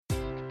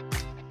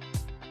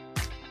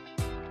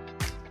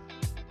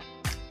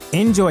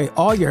Enjoy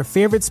all your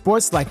favorite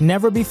sports like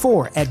never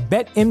before at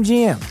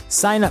BetMGM.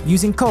 Sign up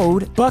using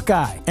code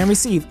Buckeye and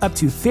receive up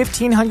to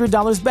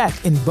 $1,500 back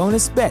in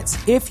bonus bets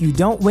if you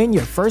don't win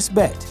your first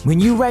bet. When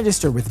you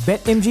register with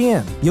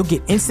BetMGM, you'll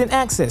get instant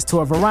access to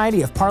a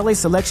variety of parlay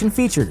selection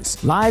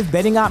features, live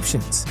betting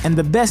options, and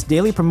the best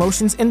daily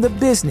promotions in the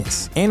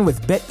business. And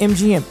with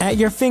BetMGM at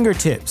your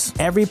fingertips,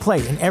 every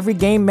play and every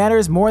game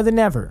matters more than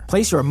ever.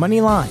 Place your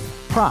money line,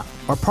 prop,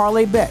 or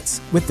parlay bets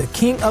with the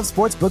king of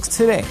sportsbooks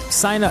today.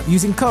 Sign up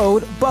using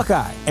code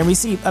Buckeye and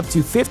receive up to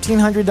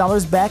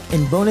 $1,500 back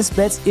in bonus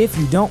bets if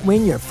you don't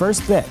win your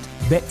first bet.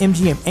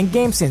 BetMGM and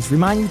GameSense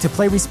remind you to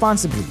play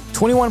responsibly.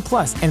 21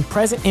 plus and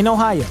present in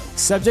Ohio,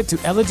 subject to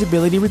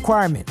eligibility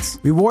requirements.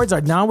 Rewards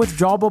are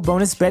non-withdrawable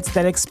bonus bets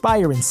that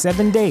expire in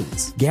 7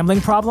 days. Gambling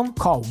problem?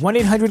 Call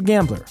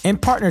 1-800-GAMBLER. In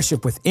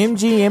partnership with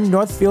MGM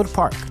Northfield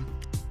Park.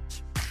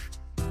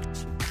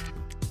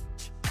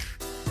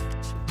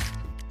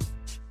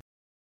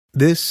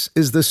 This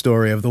is the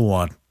story of the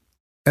one.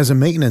 As a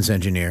maintenance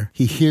engineer,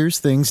 he hears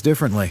things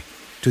differently.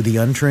 To the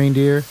untrained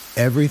ear,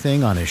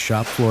 everything on his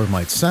shop floor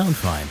might sound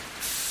fine,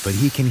 but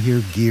he can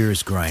hear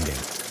gears grinding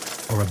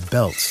or a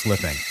belt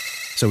slipping.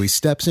 So he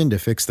steps in to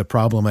fix the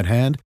problem at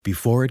hand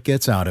before it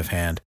gets out of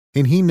hand.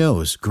 And he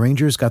knows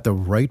Grainger's got the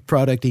right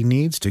product he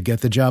needs to get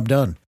the job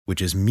done,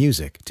 which is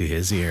music to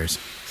his ears.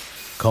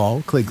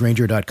 Call, click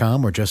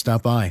Grainger.com, or just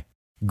stop by.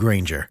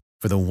 Grainger,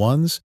 for the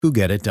ones who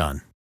get it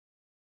done.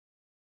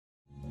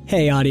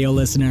 Hey, audio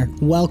listener.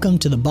 Welcome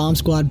to the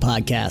BombSquad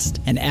podcast,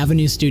 an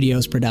Avenue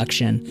Studios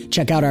production.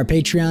 Check out our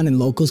Patreon and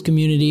Locals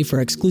community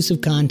for exclusive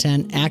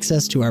content,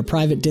 access to our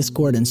private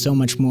Discord, and so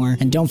much more.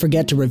 And don't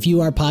forget to review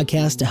our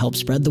podcast to help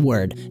spread the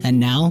word. And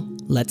now,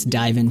 let's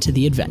dive into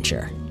the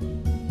adventure.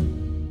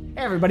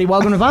 Hey everybody,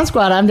 welcome to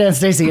BombSquad. I'm Dan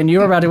Stacy, and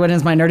you're about to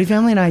witness my nerdy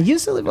family, and I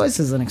use silly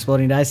voices and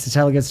exploding dice to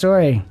tell a good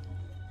story.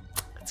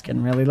 It's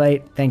getting really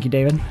late. Thank you,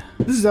 David.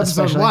 This is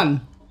episode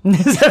 1.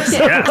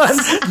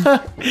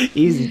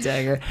 Easy,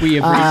 Tiger. We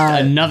have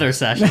reached another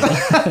session.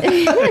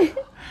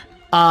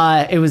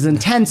 It was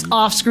intense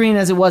off screen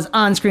as it was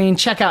on screen.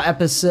 Check out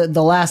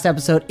the last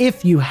episode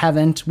if you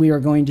haven't. We are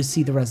going to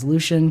see the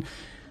resolution.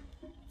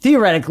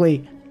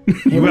 Theoretically,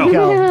 here we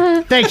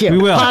go. Thank you. We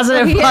will.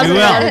 Positive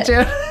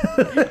attitude.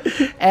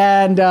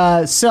 And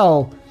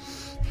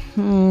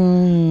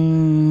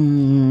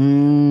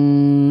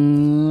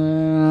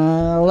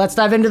let's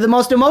dive into the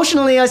most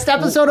emotionaliest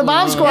episode of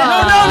BombSquad. No,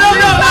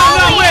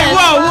 wait,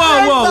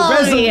 whoa.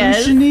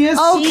 Resolutionist?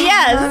 Okay.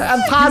 Yes.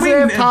 I'm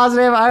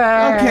positive. All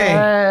right. Okay.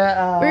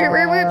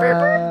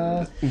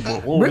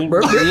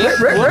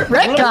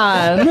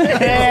 Retcon.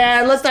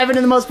 And let's dive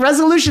into the most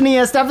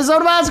resolutionist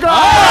episode of BombSquad.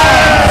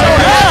 All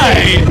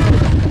right.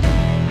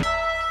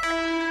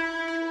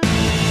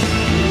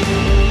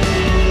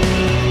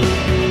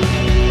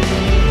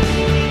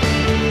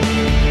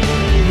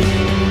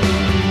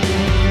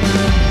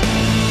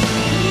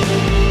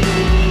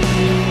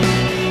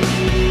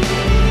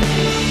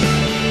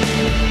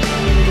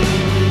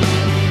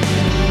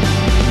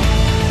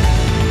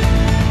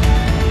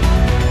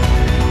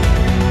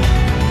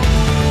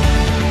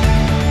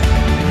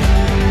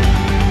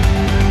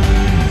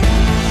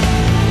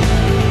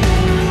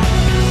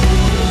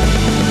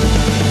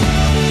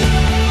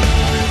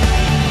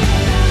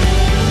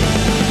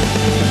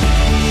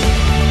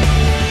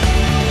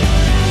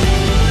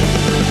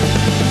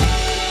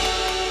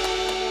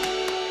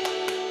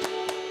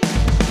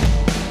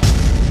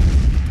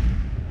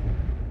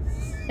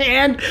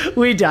 And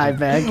we dive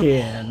back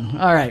in.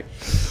 All right.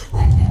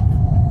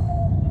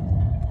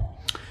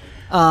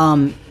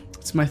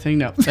 It's my thing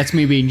now. That's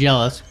me being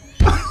jealous.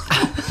 Look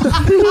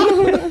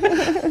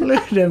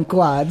at them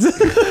quads.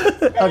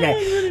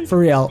 Okay, for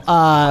real.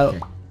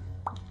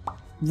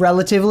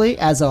 Relatively,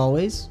 as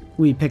always,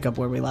 we pick up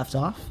where we left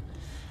off.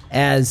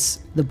 As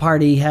the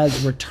party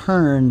has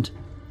returned,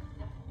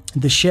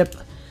 the ship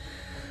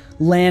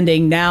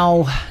landing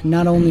now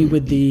not only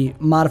with the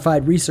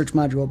modified research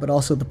module, but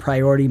also the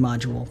priority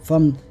module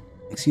from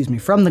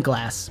the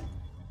glass.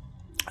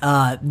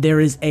 There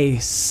is a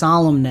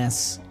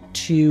solemnness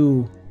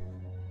to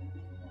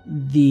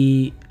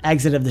the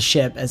exit of the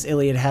ship as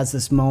Iliad has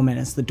this moment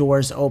as the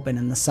doors open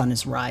and the sun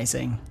is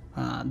rising.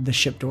 The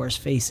ship doors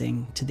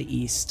facing to the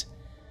east.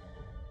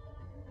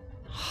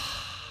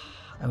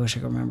 I wish I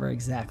could remember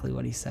exactly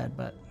what he said,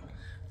 but...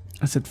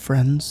 I said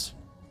friends.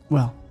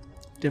 Well,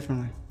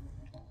 differently.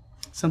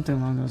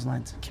 Something along those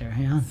lines.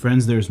 Carry on.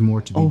 Friends, there's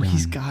more to be done. Oh,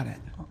 he's got it.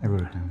 I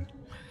wrote it down.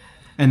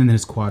 And then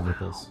there's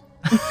quadruples.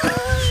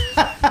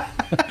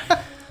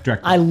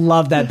 I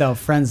love that, though.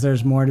 Friends,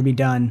 there's more to be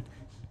done.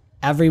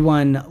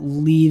 Everyone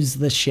leaves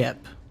the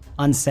ship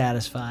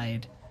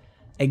unsatisfied,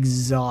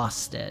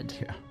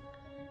 exhausted,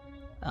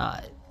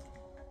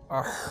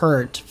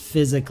 hurt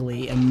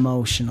physically,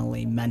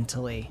 emotionally,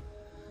 mentally.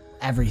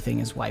 Everything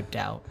is wiped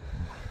out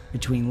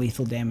between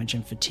lethal damage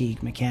and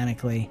fatigue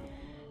mechanically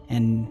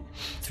and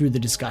through the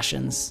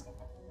discussions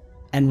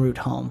en route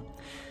home.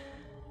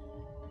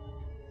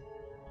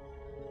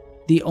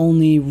 The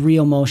only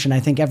real motion, I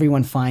think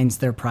everyone finds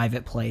their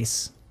private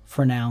place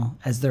for now,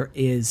 as there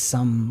is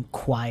some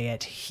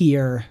quiet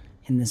here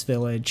in this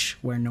village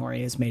where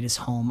Nori has made his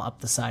home up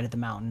the side of the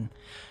mountain.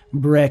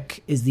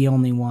 Brick is the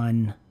only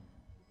one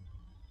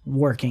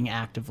working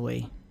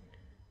actively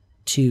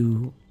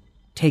to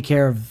take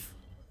care of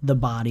the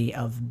body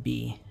of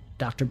B,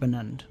 Dr.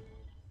 Benund.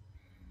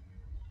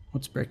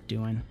 What's Brick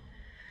doing?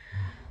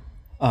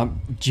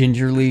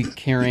 Gingerly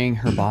carrying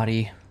her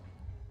body,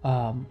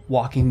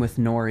 walking with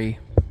Nori,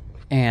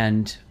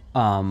 and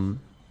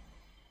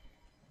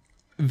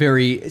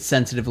very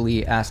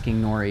sensitively asking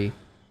Nori,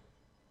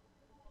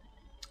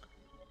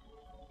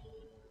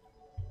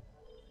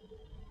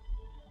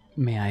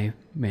 may I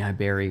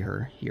bury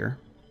her here?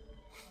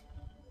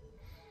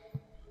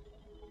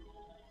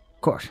 Of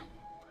course.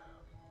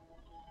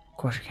 Of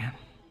course you can.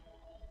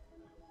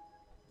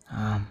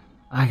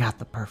 I got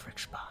the perfect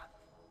spot.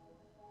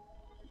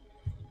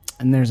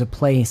 And there's a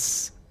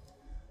place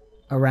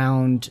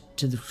around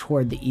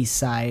toward the east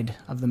side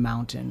of the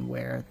mountain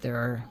where there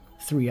are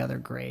 3 other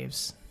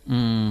graves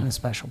and a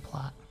special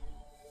plot.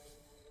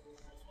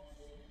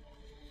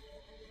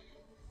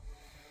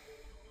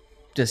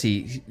 Does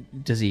he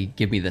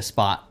give me the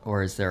spot,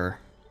 or is there?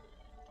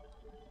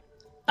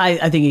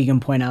 I think he can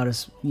point out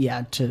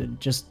to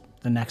just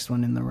the next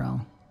one in the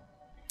row.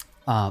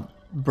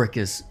 Brick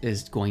is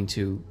going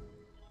to.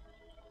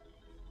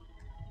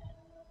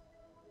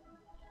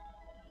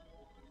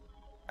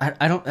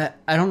 I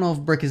don't know if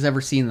Brick has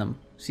ever seen them,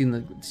 seen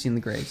the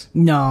graves.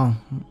 No,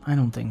 I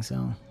don't think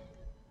so.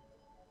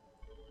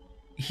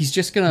 He's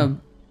just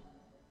gonna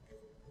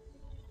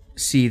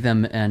see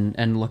them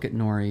and look at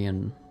Nori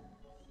and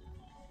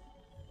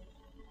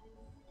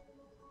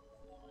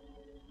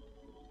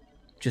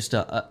just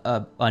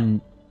a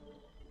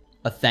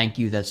thank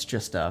you. That's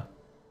just a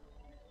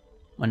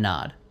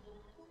nod,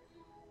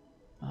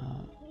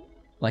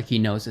 like he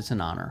knows it's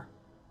an honor.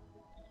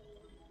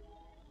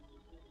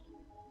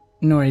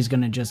 Nori's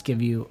gonna just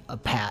give you a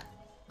pat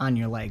on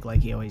your leg like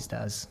he always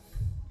does.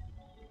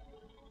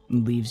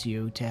 And leaves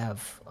you to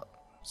have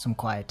some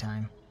quiet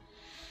time.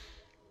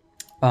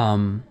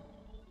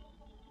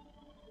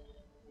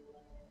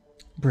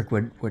 Brick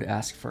would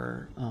ask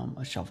for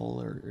a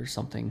shovel or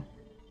something.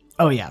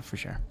 Oh yeah, for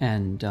sure.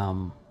 And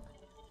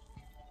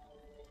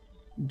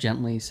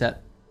gently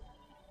set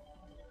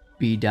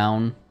B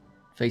down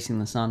facing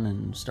the sun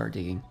and start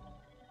digging.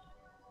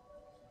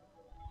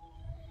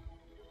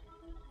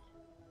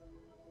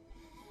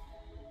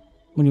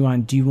 What do you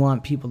want? Do you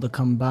want people to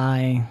come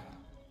by,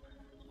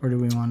 or do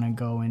we want to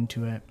go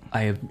into it?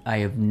 I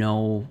have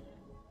no.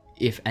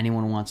 If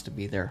anyone wants to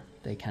be there,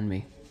 they can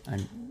be.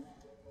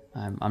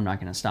 I'm not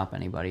going to stop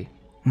anybody.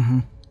 Mm-hmm.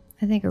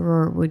 I think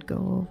Aurora would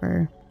go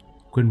over.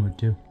 Quinn would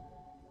too.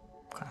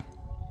 Okay.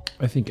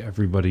 I think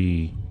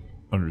everybody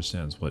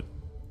understands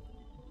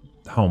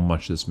how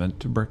much this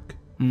meant to Brick.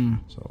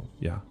 So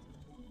yeah.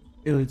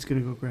 Iliad's gonna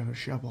go grab a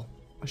shovel.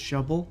 A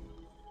shovel.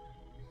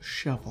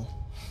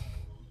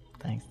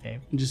 Thanks, Dave.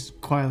 And just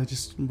quietly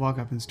just walk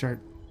up and start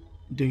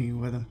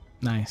digging with him.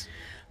 Nice.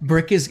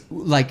 Brick is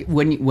like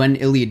when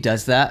Iliad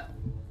does that,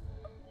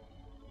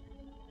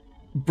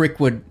 Brick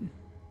would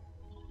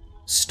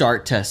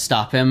start to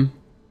stop him,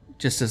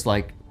 just as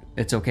like,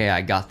 it's okay,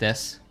 I got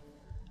this.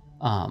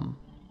 But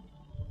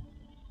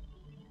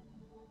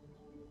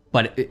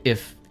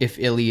if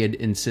Iliad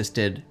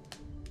insisted,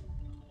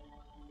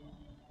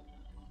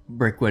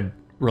 Brick would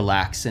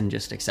relax and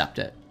just accept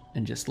it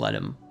and just let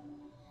him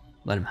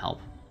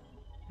help.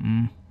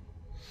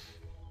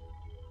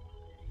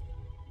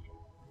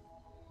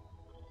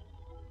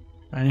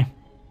 Ready?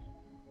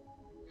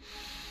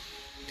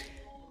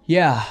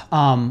 Yeah,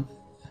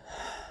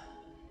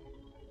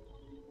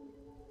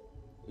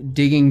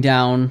 digging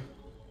down,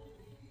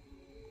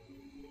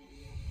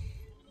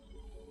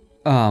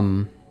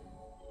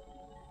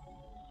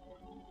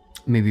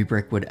 maybe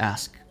Brick would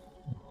ask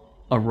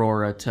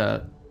Aurora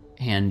to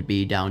hand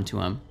B down to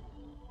him.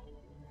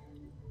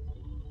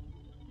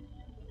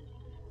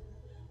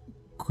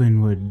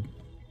 Quinn would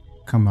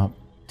come up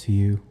to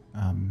you.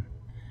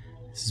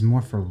 This is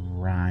more for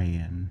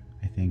Ryan,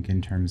 I think,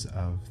 in terms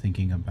of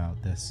thinking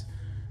about this.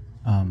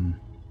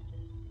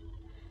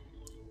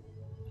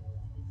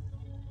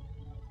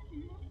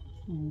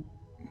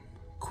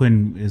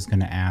 Quinn is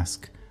going to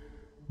ask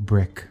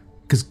Brick,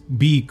 because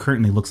B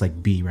currently looks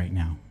like B right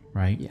now,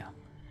 right? Yeah.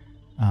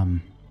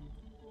 And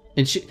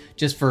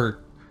just for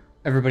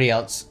everybody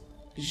else,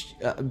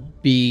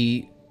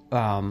 B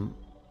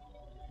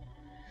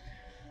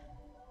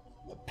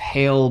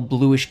pale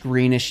bluish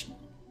greenish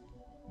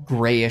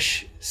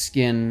grayish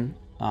skin.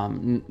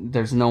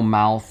 There's no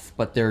mouth,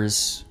 but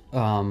there's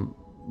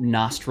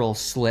nostril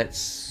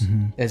slits,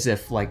 as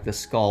if like the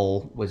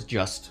skull was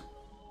just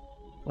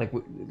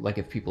like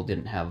if people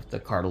didn't have the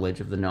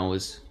cartilage of the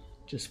nose,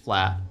 just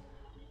flat.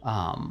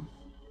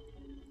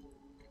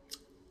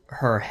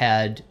 Her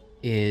head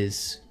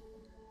is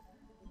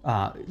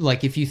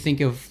like if you think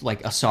of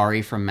like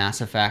Asari from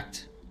Mass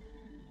Effect,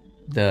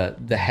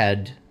 the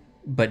head,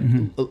 but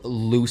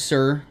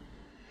looser,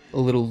 a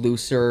little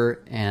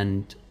looser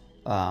and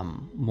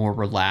more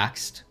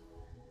relaxed.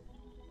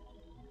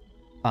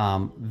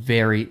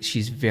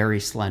 She's very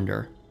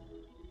slender.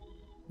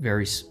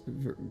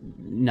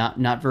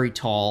 Not very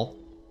tall,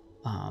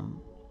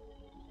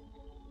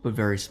 but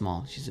very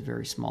small. She's a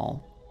very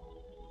small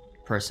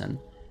person,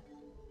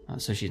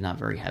 so she's not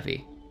very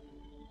heavy.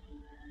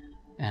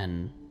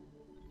 And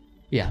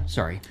yeah,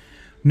 sorry.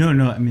 No,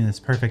 I mean, that's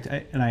perfect.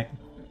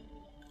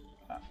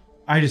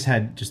 I just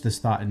had this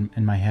thought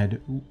in my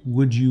head.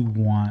 Would you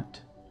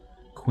want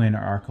Quinn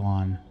or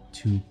Archelon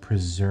to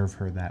preserve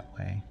her that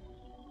way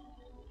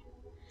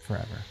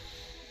forever?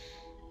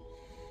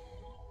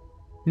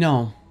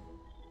 No,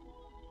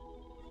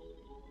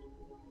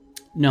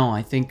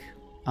 I think,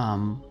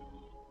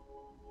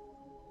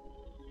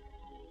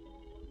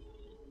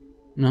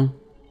 no.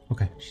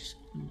 Okay. Just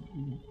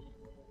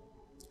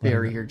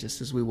bury her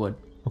just as we would.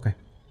 Okay.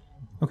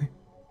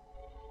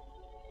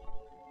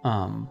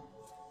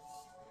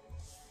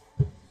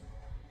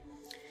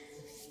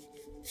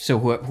 So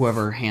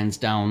whoever hands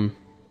down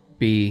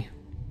B,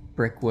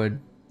 Brick would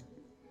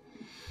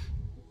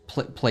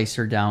place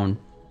her down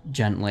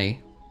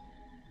gently.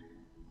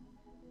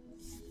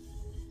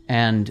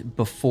 And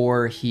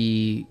before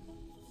he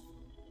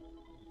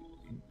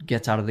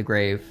gets out of the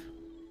grave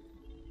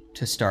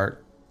to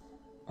start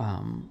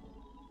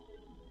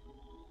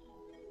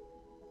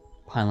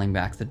piling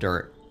back the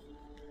dirt,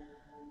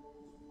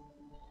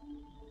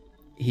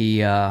 he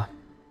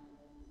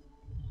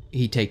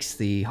takes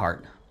the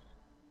heart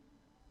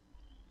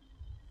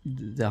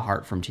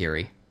from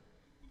Tiri,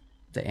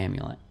 the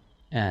amulet,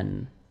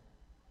 and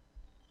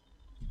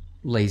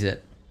lays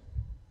it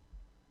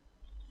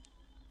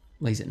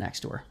next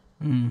to her,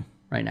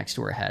 right next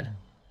to her head.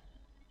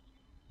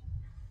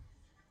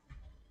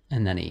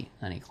 And then he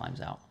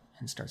climbs out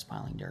and starts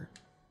piling dirt.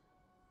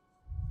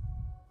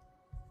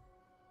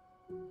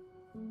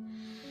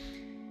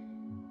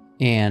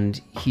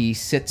 And he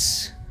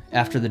sits,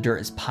 after the dirt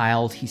is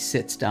piled, he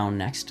sits down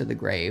next to the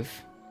grave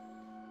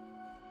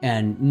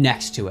and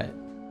next to it.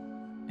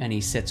 And he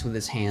sits with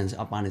his hands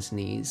up on his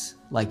knees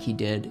like he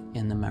did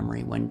in the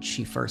memory when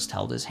she first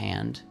held his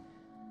hand.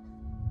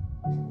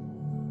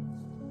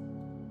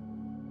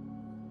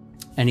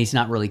 And he's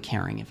not really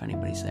caring if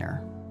anybody's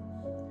there.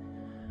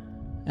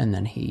 And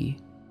then he,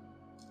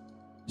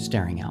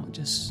 staring out,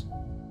 just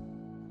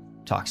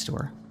talks to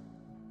her.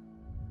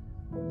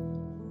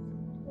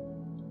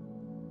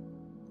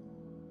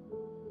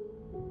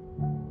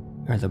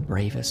 You're the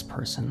bravest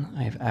person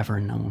I have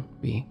ever known,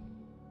 B.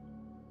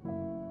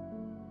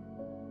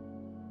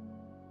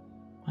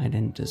 I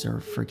didn't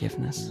deserve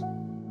forgiveness.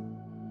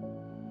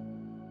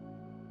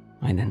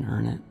 I didn't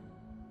earn it.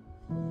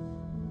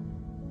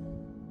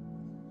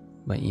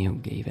 But you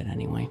gave it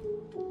anyway.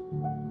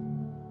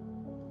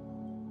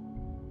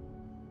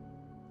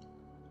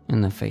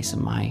 In the face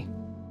of my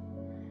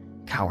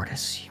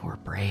cowardice, you were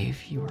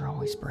brave. You were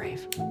always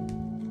brave.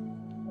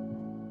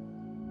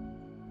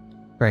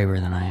 Braver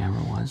than I ever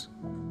was.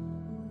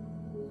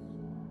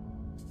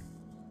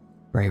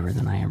 Braver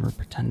than I ever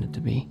pretended to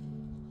be.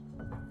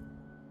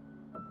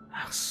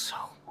 I was so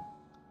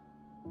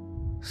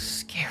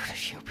scared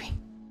of you, B.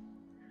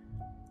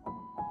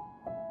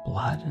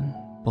 Blood and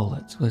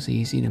bullets was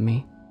easy to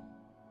me.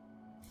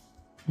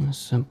 It was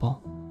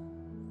simple.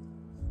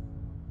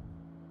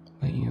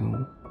 But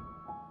you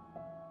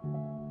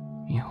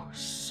were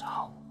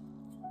so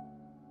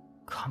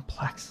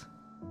complex.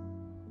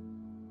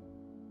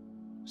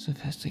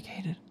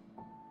 Sophisticated.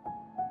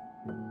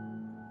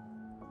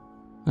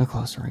 The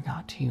closer I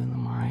got to you, the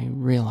more I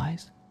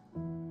realized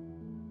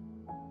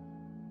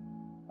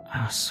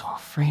I was so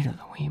afraid of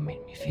the way you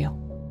made me feel.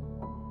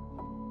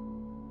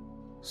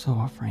 So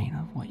afraid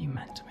of what you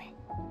meant to me.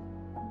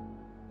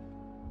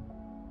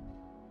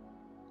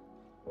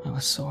 I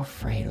was so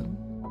afraid of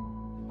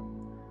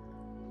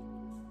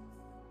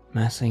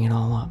messing it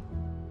all up.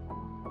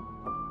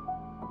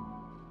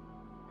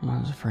 I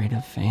was afraid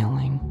of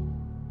failing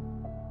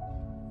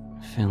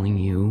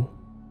you,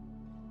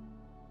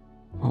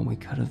 what we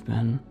could have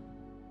been.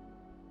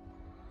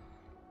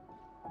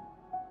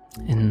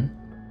 And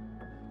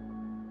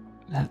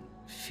that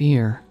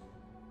fear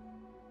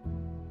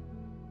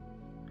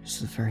is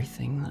the very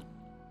thing that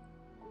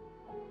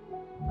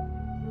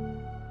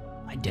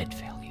I did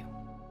fail you.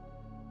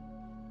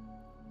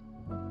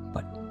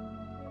 But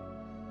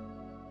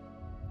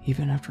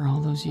even after all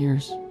those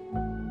years,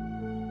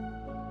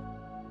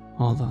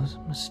 all those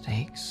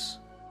mistakes,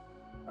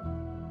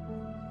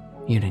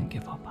 you didn't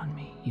give up on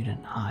me. You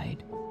didn't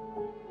hide.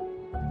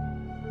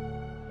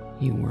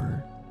 You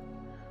were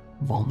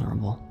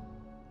vulnerable.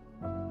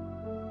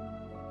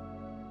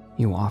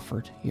 You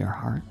offered your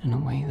heart in a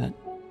way that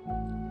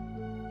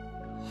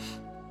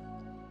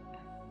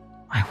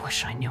I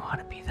wish I knew how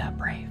to be that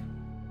brave.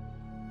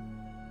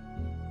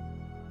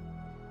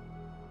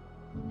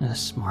 You're the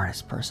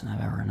smartest person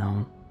I've ever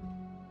known.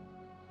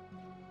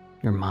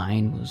 Your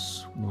mind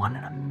was 1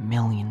 in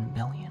 1,000,000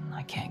 billion.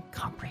 I can't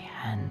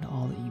comprehend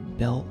all that you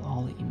built,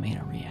 all that you made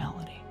a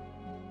reality.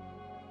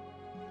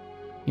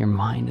 Your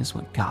mind is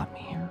what got me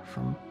here,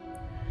 from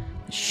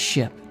the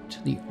ship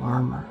to the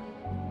armor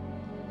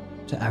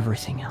to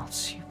everything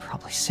else. You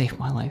probably saved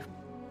my life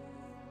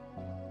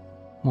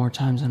more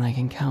times than I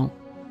can count.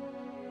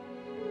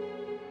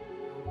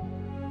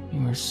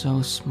 You were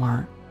so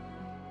smart.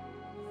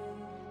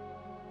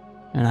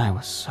 And I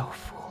was so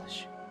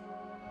foolish.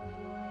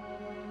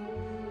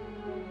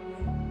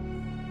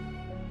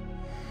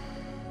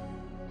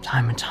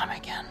 Time and time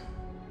again.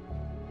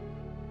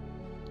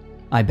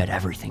 I bet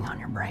everything on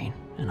your brain,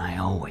 and I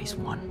always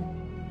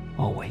won.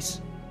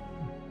 Always.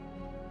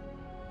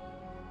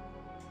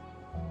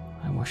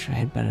 I wish I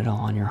had bet it all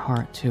on your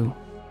heart, too.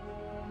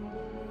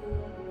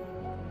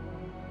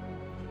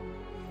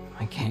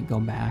 I can't go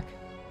back.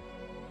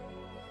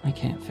 I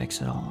can't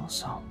fix it all,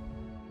 so...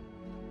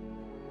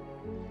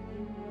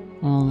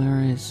 all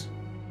there is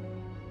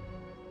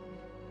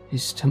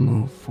to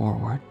move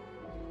forward.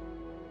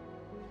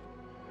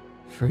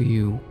 For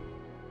you.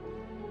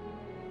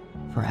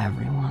 For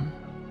everyone.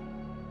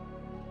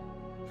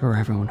 For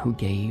everyone who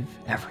gave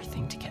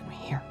everything to get me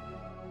here.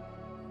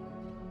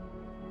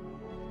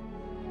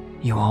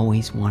 You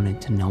always wanted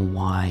to know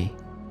why.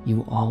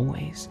 You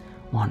always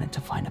wanted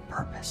to find a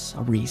purpose,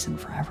 a reason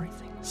for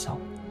everything. So,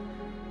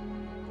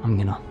 I'm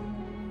gonna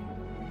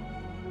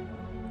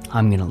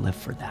live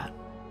for that.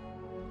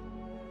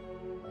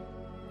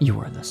 You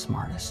are the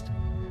smartest,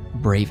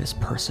 bravest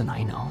person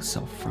I know,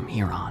 so from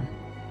here on,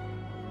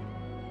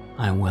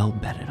 I will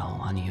bet it all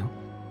on you.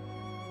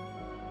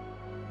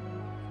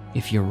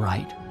 If you're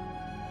right,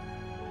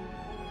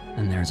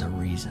 then there's a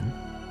reason.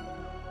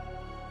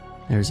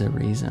 There's a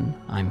reason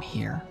I'm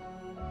here.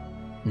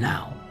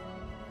 Now.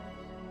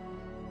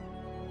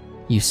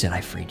 You said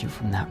I freed you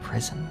from that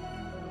prison.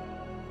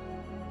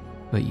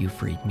 But you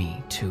freed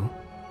me, too.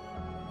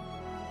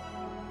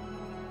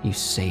 You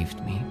saved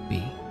me,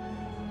 B.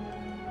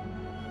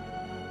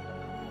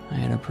 I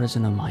had a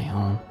prison of my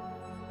own.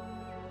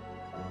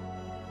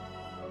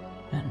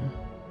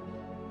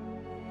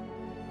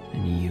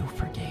 And you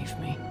forgave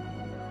me.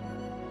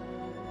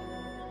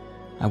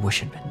 I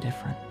wish it'd been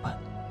different, but...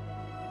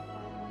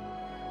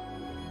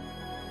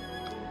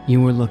 you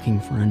were looking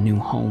for a new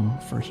home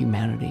for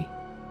humanity.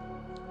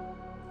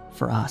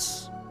 For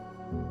us.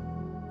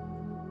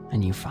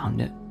 And you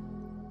found it.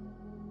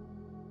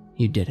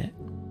 You did it.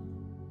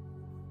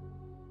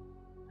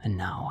 And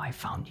now I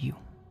found you.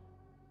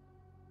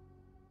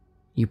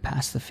 You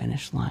passed the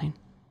finish line.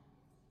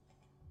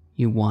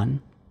 You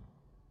won.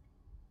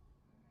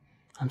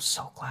 I'm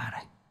so glad.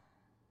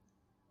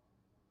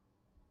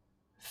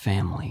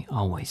 Family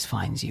always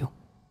finds you.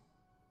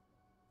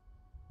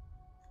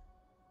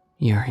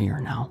 You're here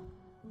now.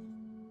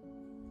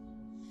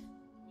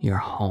 You're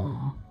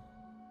home.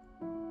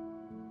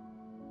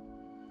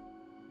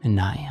 And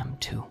I am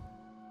too.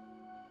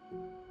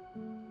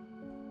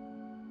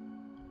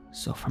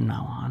 So from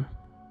now on,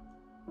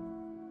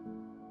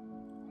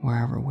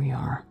 wherever we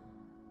are,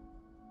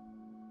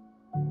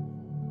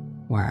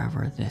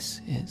 wherever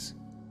this is,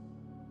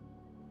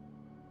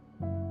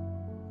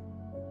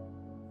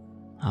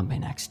 I'll be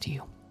next to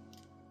you.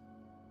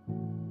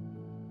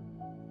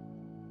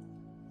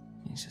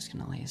 He's just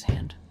gonna lay his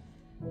hand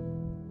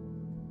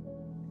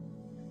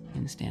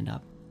and stand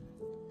up.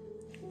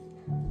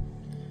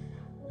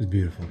 It was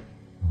beautiful.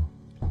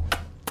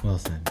 Well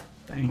said.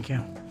 Thank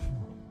you.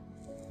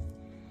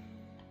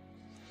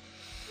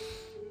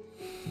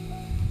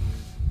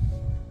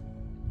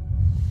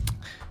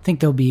 I think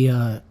there'll be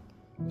a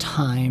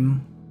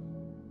time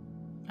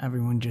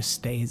everyone just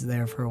stays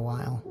there for a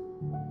while.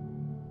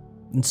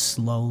 And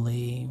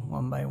slowly,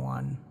 one by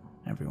one,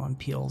 everyone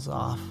peels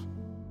off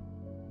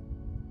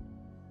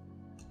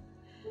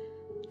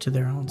to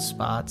their own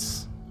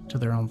spots, to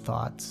their own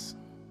thoughts.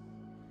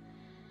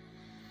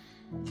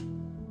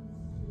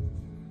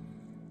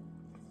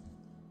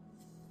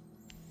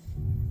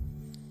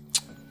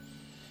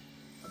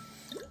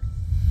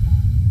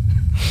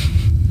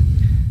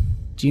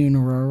 Do you and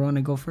Aurora want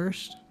to go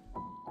first?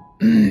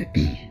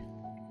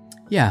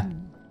 Yeah.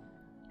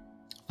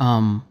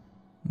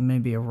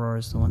 Maybe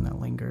Aurora's the one that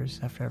lingers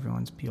after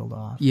everyone's peeled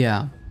off.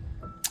 Yeah.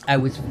 I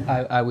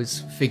was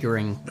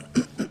figuring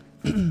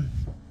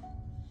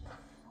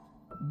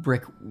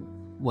Brick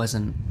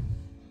wasn't...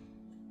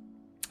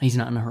 he's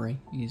not in a hurry.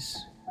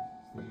 He's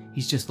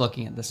just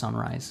looking at the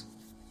sunrise.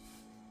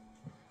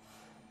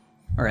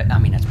 Or, I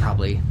mean, it's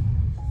probably...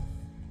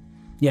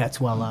 yeah, it's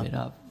well a bit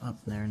up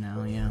there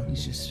now, yeah.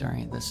 He's just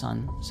staring at the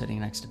sun sitting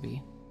next to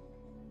B.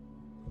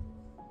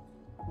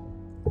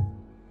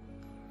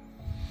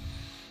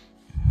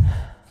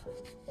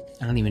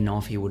 I don't even know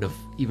if he would have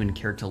even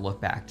cared to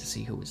look back to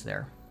see who was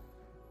there.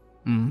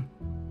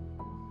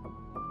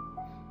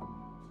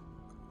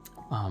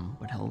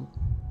 But he'll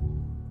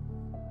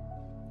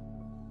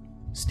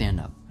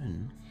stand up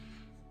and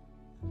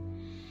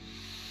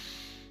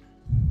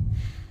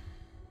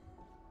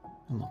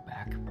look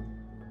back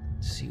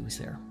to see who's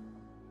there.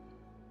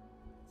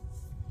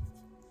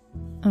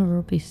 Aurora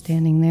will be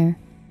standing there.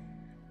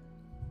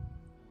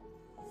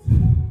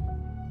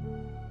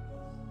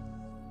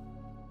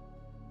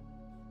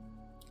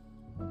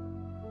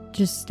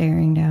 Just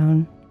staring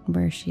down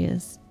where she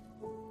is.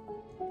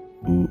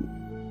 And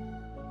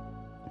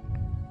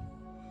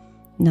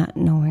not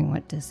knowing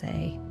what to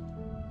say.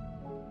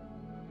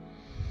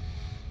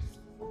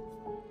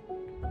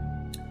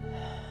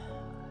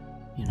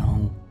 You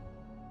know,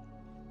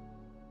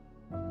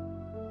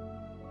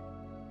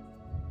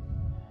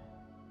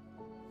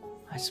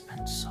 I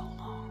spent so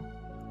long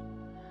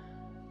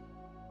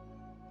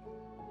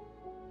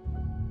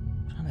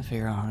trying to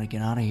figure out how to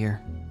get out of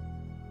here.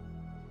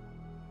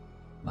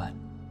 But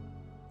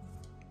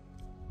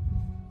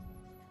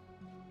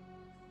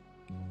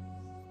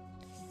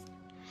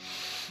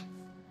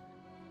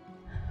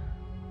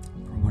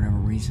for whatever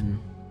reason,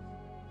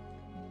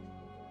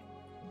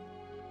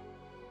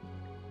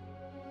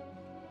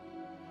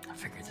 I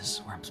figured this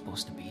is where I'm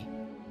supposed to be.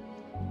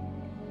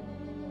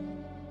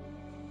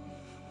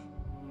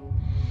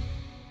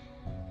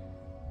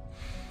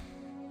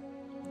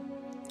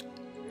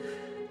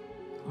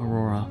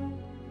 Aurora.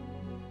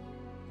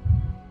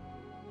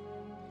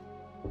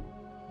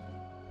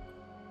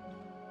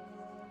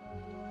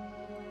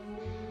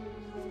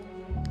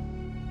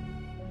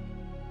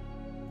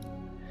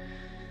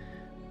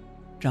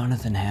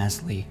 Jonathan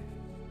Hasley.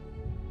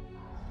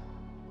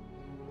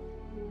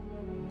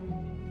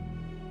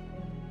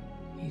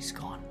 He's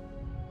gone.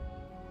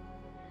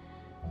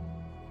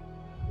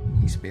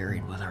 He's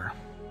buried with her,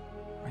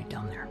 right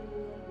down there.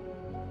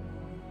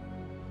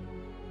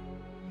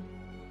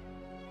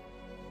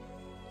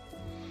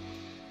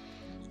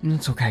 And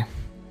it's okay.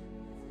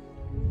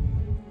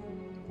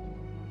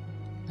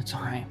 It's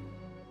alright.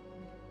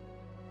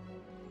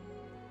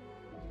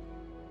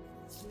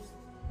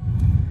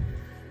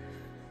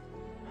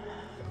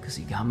 Because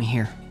he got me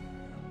here.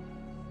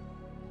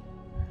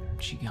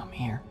 She got me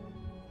here.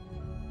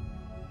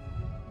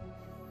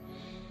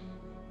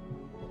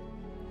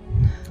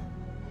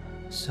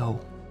 So,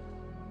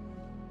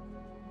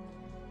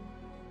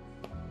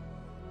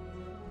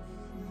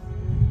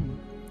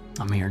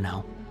 I'm here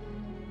now.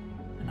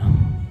 You know?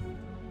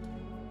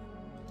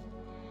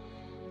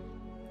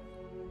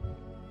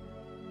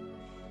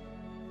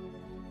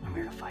 I'm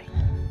here to fight.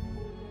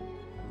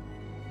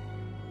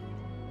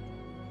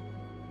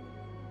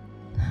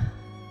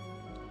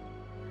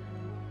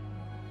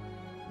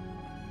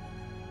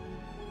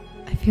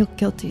 I feel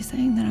guilty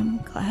saying that I'm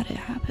glad it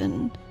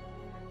happened.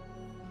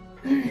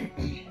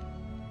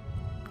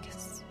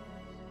 Because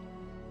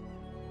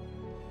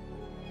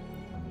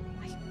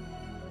I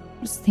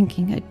was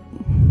thinking I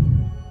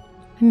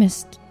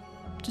missed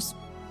just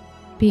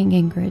being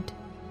Ingrid.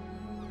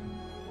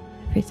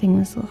 Everything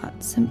was a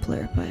lot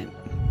simpler, but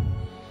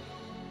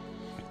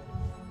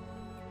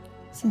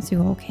since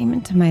you all came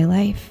into my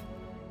life,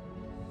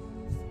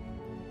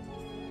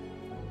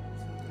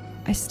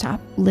 I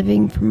stopped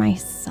living for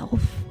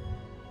myself.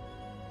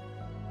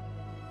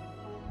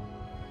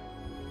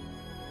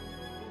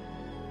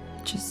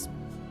 Just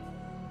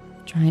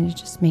trying to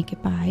just make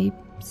it by,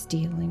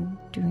 stealing,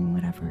 doing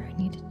whatever I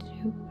needed to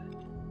do.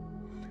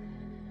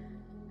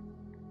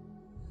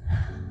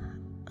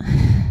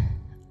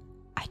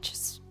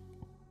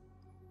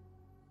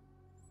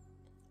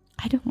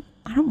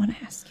 I don't want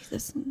to ask you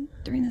this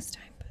during this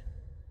time, but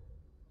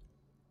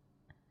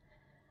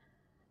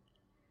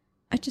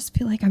I just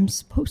feel like I'm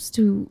supposed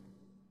to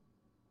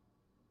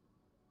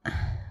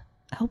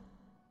help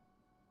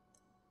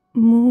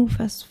move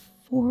us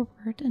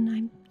forward, and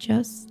I'm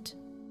just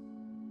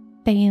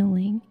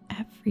failing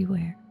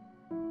everywhere.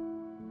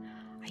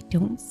 I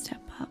don't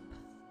step up,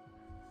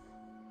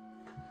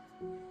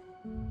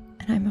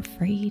 and I'm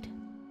afraid.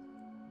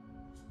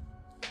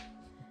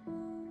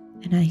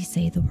 And I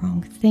say the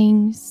wrong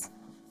things,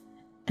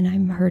 and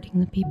I'm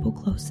hurting the people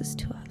closest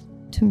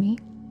to me.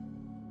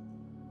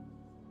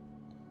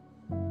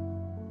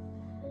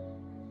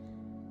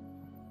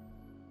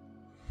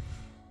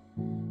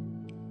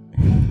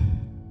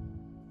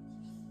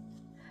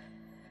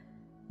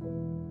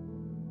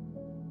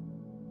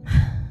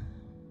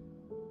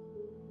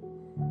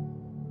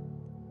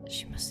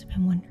 She must have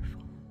been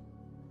wonderful.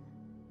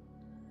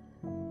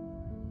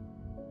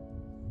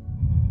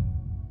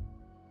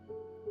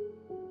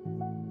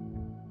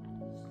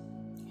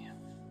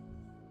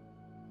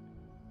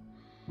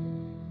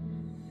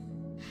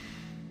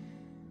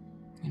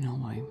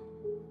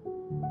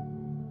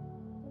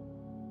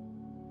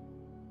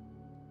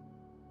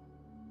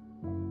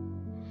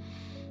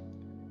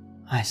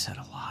 I said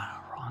a lot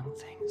of wrong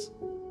things.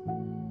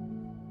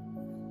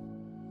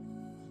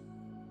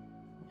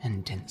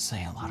 And didn't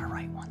say a lot of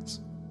right ones.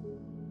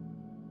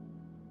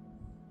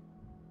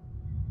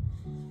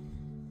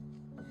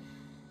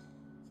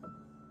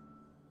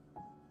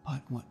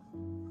 But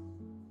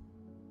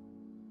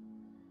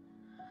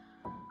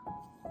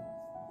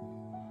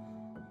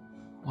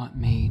what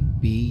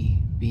made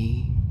B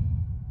be?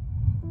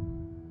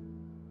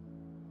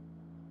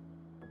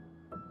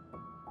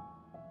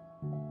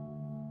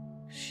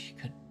 She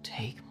could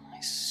take my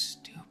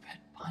stupid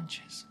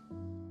punches.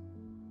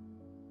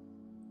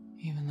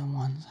 Even the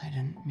ones I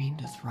didn't mean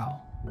to throw.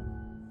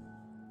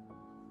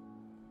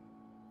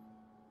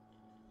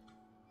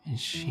 And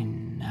she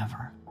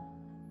never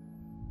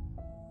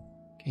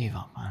gave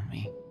up on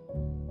me.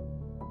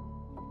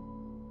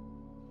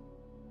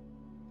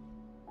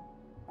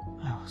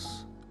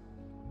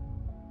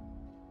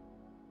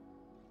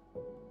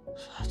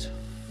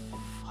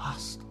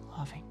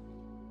 lust-loving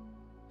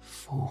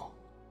fool.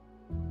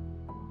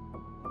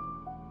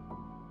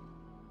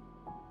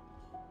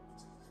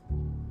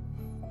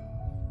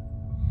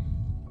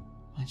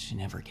 But she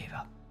never gave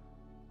up.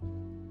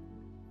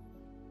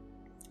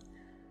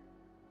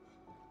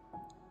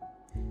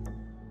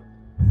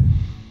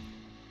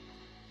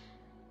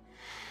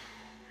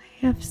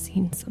 I have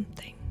seen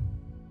something.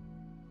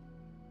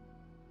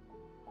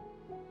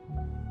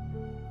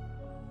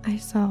 I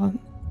saw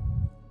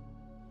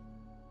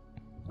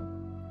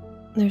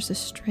there's a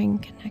string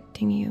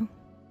connecting you.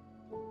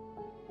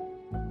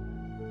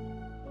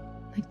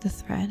 Like the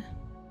thread.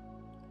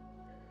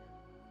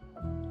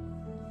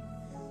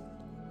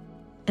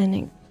 And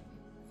it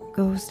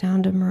goes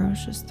down to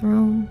Marosha's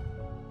throne,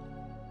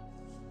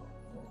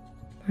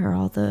 where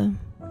all the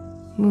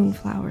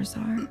moonflowers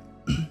are,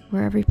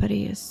 where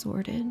everybody is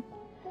sorted.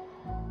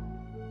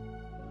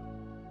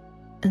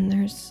 And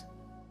there is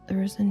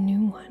a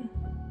new one.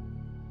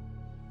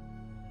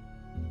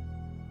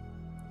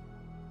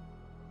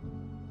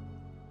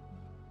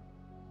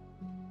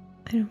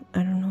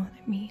 I don't know what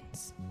it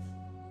means,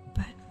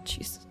 but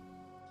she's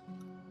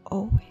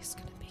always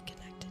gonna be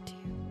connected to you.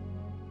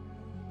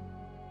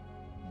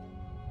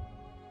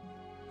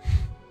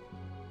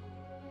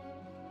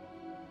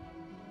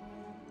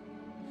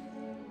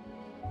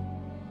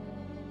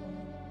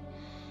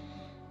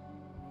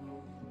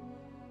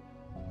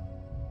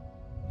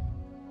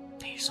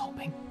 Here's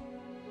hoping.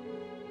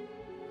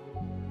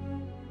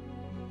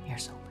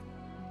 Here's hoping.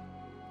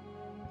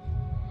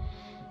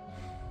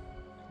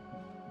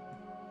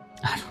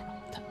 I don't know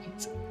what that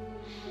means.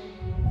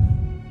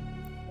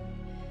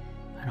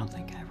 I don't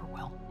think I ever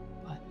will,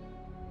 but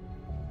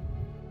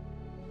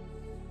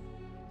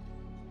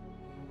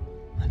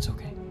that's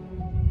okay.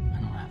 I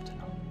don't have to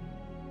know.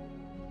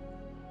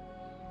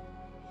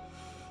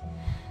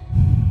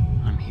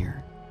 I'm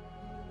here.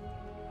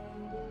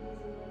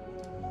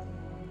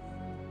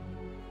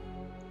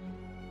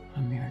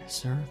 I'm here to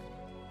serve.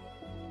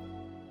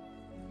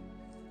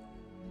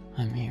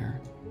 I'm here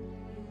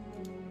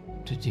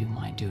to do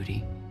my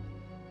duty.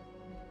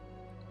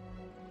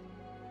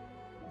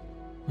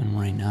 And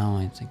right now,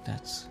 I think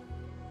that's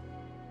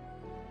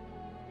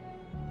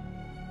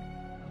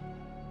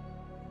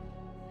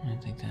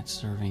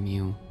serving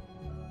you.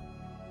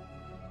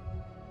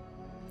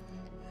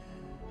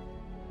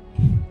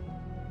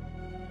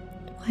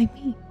 Why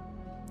me?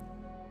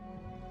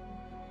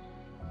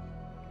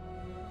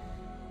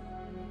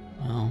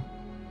 Well,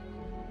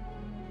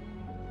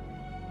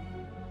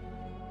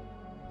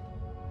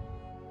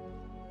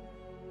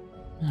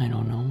 I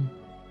don't know.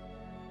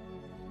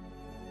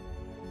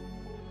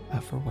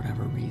 But for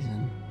whatever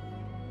reason,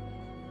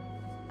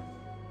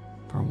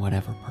 for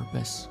whatever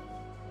purpose,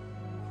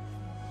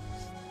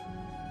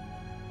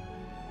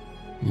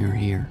 you're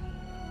here.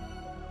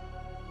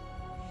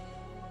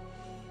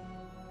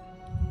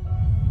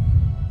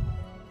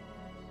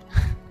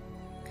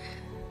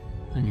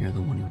 And you're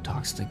the one who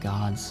talks to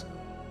gods.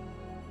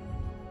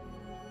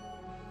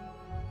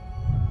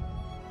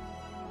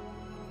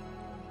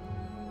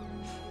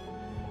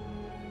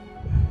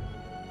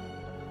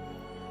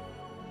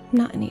 I'm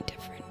not any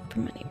different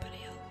from anybody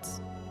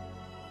else.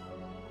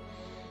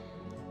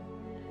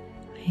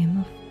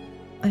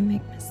 I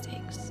make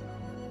mistakes.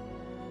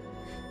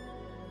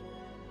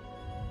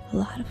 A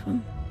lot of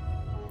them.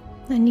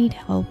 I need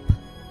help.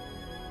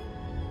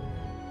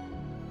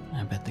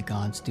 I bet the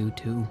gods do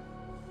too.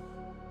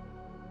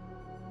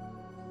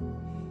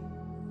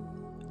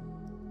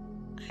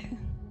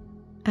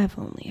 I've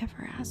only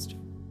ever asked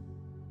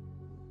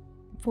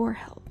for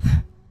help.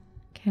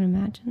 Can't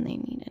imagine they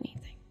need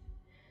anything.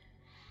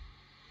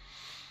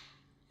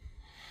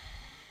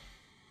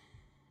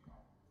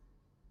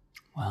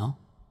 Well,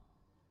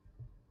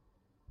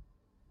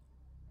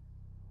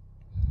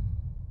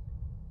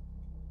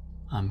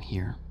 I'm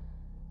here.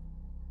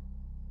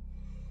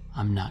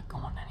 I'm not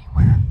going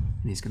anywhere.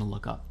 And he's gonna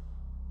look up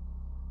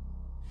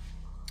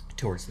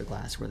towards the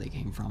glass where they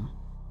came from.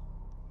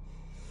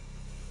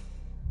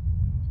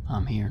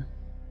 I'm here.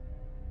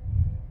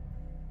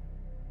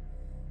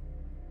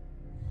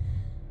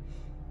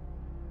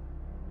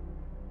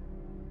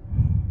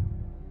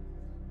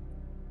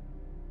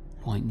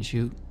 Point and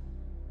shoot.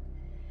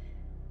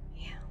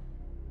 Yeah.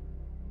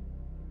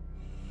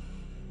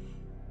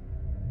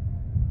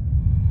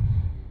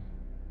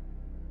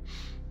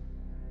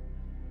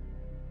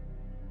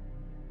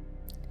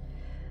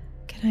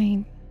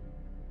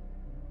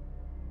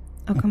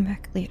 I'll come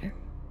back later.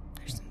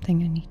 There's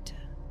something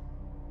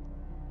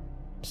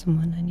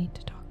someone I need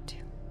to talk to.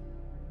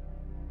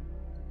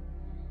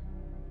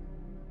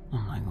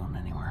 I'm not going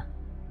anywhere.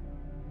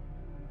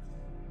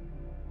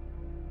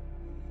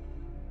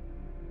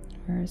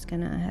 We're just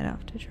gonna head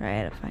off to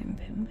try to find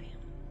Bim Bam.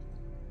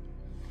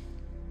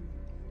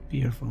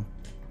 Beautiful.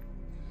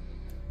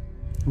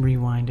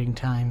 Rewinding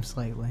time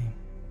slightly.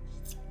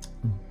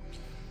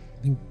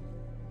 I think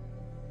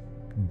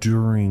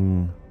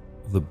during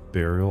the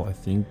burial, I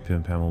think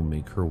Pim Pam will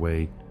make her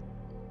way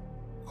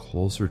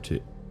closer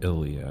to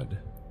Iliad,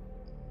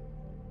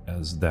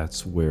 as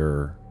that's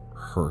where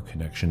her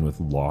connection with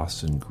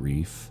loss and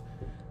grief,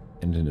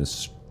 and in a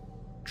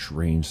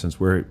strange sense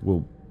where it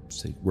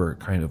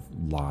kind of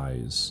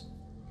lies.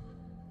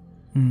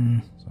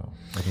 So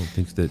I don't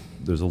think that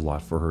there's a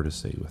lot for her to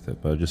say with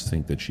it, but I just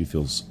think that she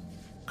feels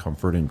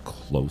comfort and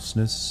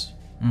closeness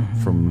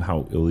from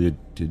how Ilya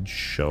did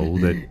show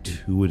that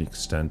to an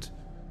extent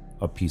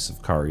a piece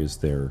of Kari is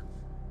there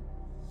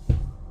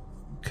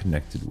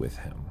connected with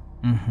him.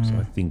 So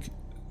I think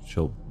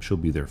she'll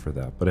be there for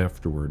that. But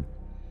afterward,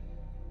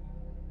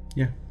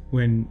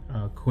 when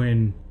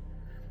Quinn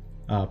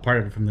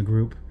parted from the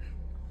group,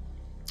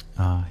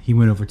 he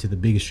went over to the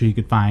biggest tree he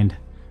could find,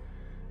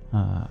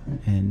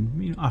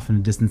 and off in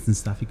the distance and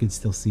stuff, you could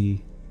still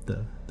see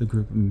the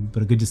group,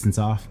 but a good distance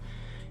off.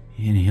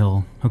 And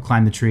he'll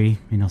climb the tree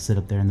and he'll sit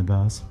up there in the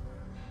boughs,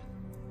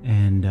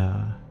 and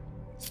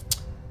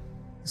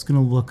he's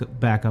gonna look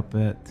back up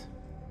at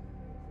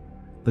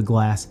the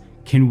glass.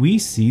 Can we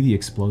see the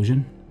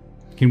explosion?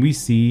 Can we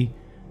see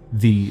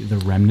the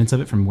remnants of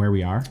it from where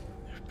we are?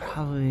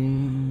 Probably.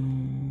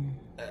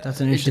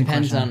 That's an It interesting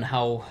depends question. on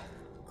how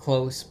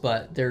close,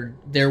 but there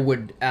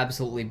would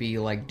absolutely be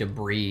like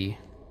debris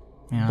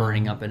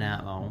burning up in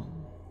atmo.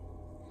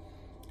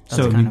 That's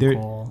So I mean, kinda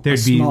cool. there'd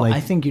A be small- like I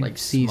think you'd like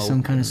see smoke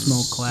some kind of and-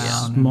 smoke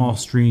cloud. small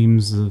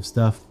streams of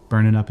stuff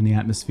burning up in the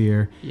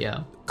atmosphere.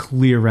 Yeah.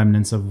 Clear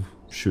remnants of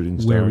shooting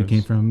stars. where we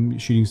came from,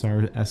 shooting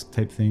star-esque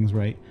type things,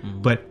 right?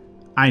 But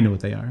I know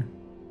what they are,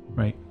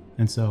 right?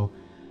 And so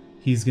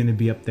he's going to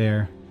be up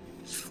there.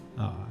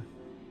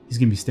 He's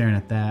going to be staring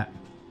at that,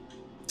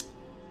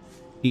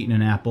 eating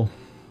an apple.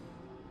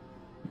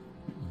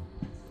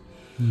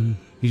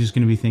 He's just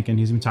going to be thinking.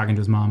 He's going to be talking to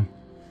his mom.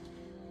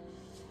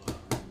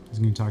 He's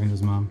going to be talking to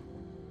his mom.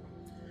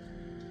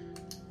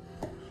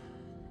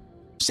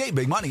 Save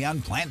big money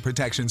on plant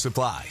protection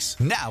supplies.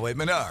 Now at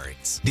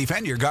Menards.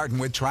 Defend your garden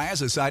with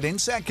Triazicide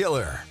Insect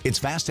Killer. Its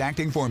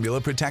fast-acting formula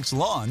protects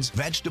lawns,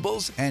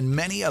 vegetables, and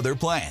many other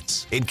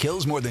plants. It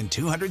kills more than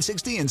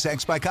 260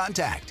 insects by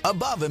contact,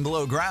 above and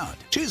below ground.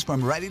 Choose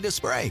from ready to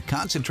spray,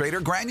 concentrate,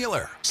 or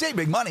granular. Save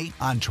big money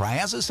on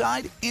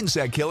Triazicide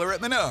Insect Killer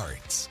at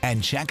Menards.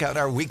 And check out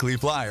our weekly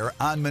flyer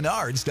on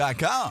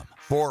Menards.com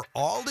for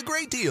all the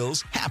great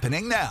deals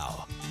happening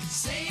now.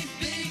 Save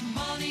big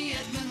money at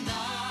Menards.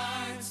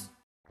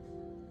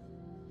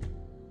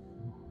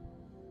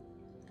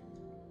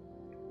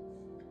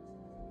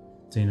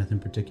 Say nothing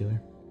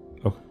particular.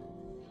 Okay.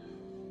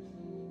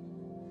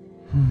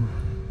 I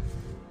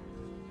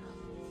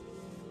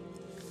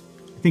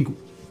think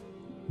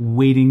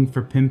waiting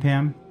for Pim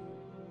Pam,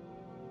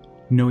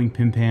 knowing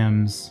Pim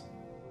Pam's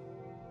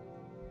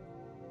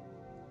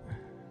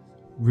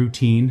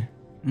routine,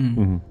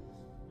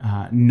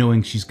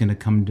 knowing she's going to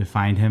come to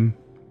find him,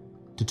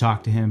 to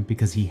talk to him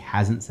because he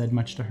hasn't said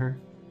much to her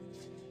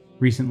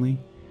recently,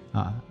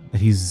 that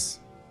he's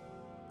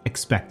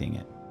expecting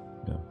it.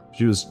 Yeah.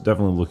 She was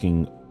definitely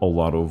looking a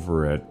lot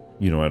over at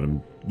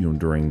him,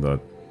 during that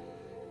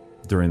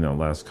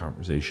last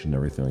conversation and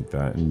everything like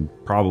that, and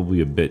probably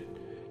a bit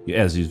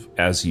as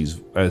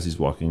he's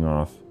walking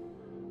off.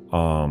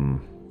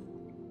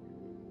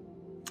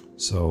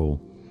 So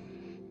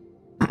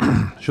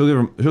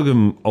she'll give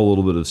him a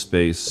little bit of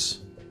space.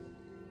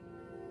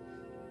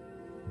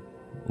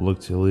 Look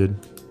to Iliad.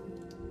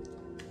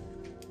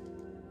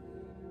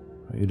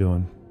 How you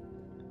doing?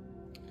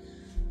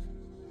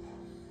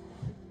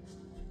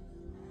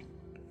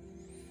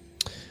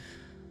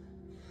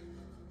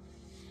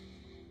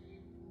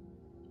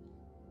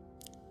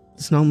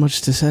 There's not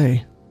much to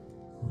say.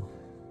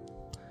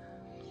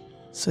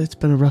 So it's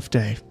been a rough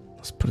day.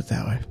 Let's put it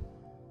that way.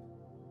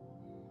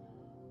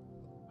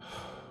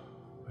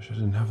 Wish I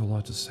didn't have a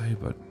lot to say,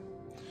 but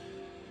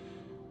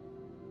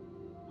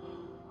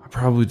I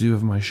probably do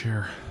have my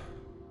share.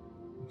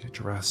 Get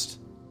dressed.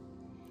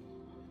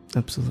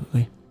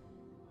 Absolutely.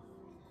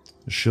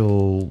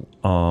 She'll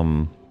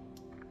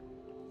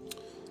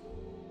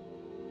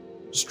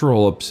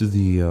stroll up to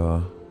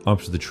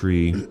the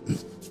tree.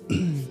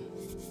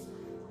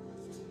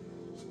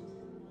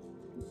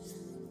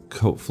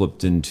 Coat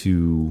flipped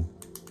into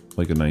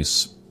like a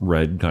nice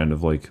red kind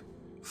of like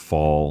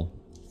fall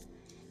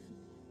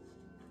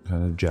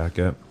kind of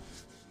jacket.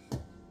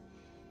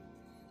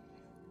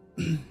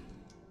 Is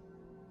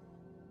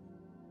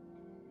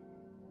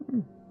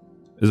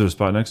there a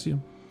spot next to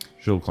you?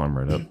 She'll climb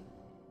right up.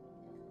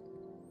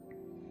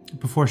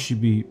 Before she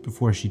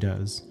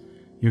does,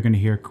 you're going to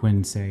hear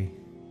Quinn say,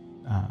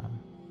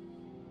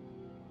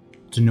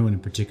 to no one in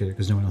particular,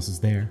 because no one else is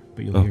there,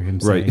 but you'll hear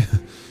him say,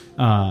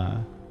 right.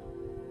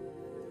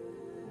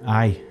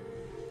 Aye,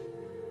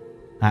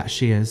 that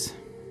she is.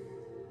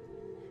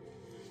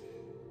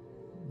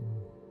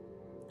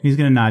 He's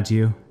going to nod to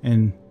you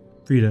and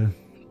for you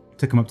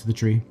to come up to the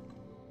tree.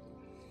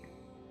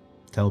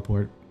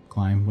 Teleport,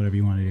 climb, whatever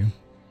you want to do.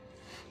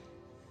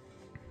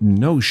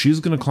 No, she's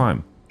going to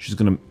climb. She's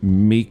going to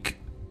make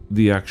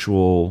the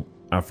actual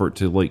effort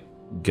to like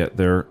get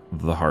there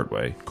the hard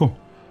way. Cool.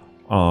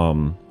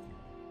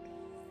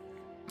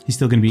 He's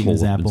still going to be eating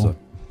his Pull up and apple. stuff.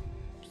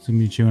 He's going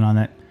to be chewing on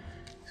that.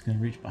 He's He's gonna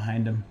reach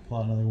behind him, pull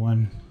out another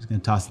one. He's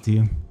gonna toss it to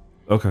you.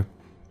 Okay.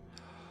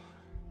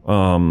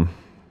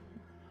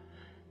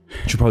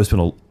 Should probably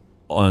spend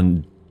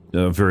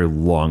a very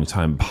long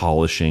time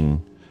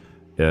polishing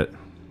it.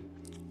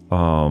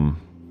 Pim,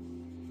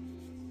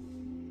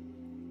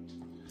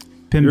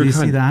 do you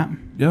see that?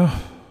 Yeah.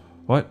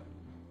 What?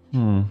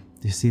 Do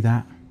you see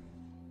that?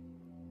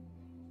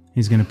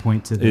 He's gonna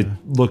point to the. It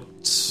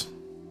looks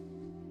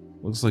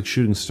like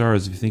shooting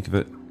stars if you think of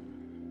it.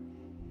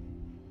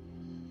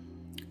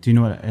 Do you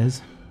know what it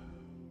is?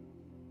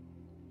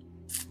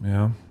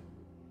 Yeah.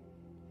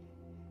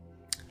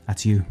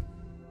 That's you.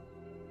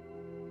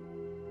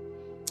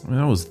 I mean,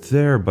 I was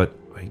there, but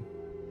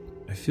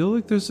I feel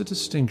like there's a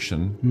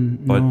distinction.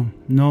 But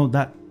No,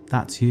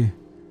 that's you.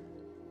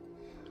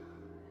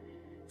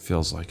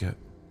 Feels like it.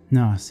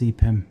 No, see,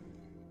 Pim.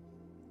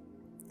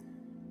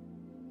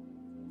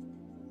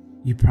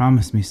 You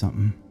promised me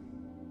something.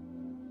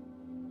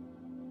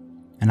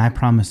 And I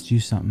promised you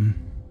something.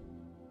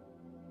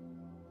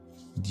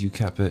 You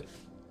kept it.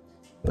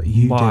 But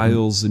you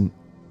miles and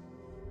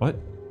what?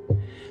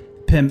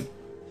 Pim,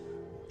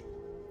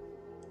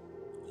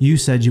 you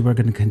said you were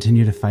going to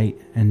continue to fight,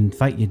 and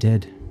fight you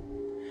did.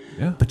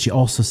 Yeah. But you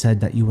also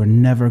said that you were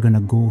never going to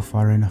go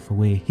far enough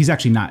away. He's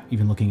actually not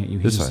even looking at you.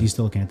 He's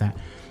Still looking at that.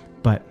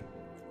 But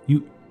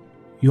you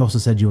also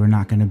said you were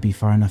not going to be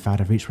far enough out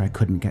of reach where I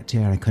couldn't get to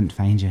you or I couldn't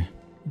find you.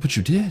 But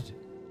you did.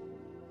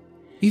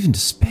 Even to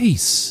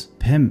space.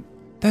 Pim.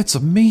 That's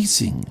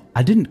amazing.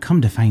 I didn't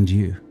come to find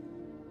you.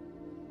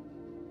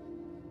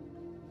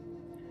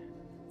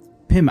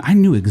 Pim, I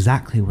knew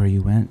exactly where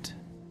you went.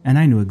 And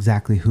I knew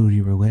exactly who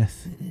you were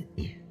with.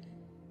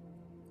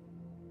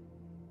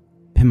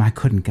 Pim, I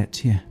couldn't get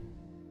to you.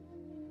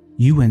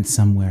 You went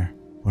somewhere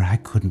where I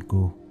couldn't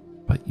go.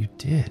 But you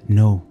did.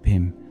 No,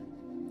 Pim.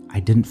 I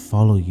didn't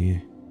follow you.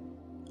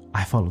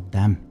 I followed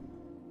them.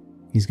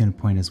 He's going to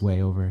point his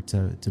way over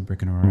to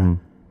Brick and Aurora.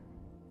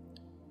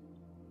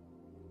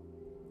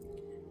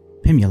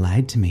 Pim, you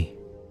lied to me.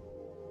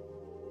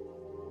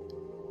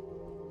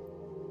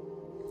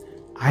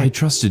 I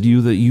trusted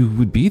you that you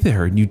would be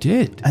there, and you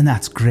did. And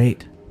that's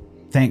great.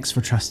 Thanks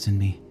for trusting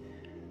me.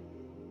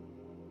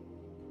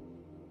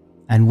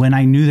 And when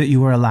I knew that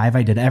you were alive,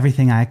 I did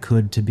everything I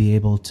could to be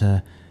able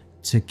to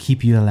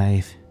keep you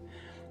alive.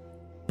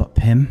 But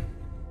Pim,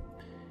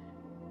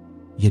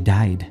 you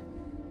died.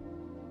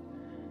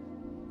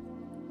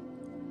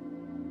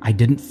 I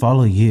didn't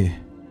follow you.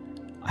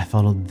 I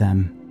followed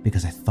them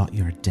because I thought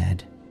you were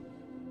dead.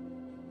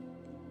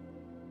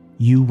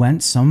 You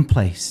went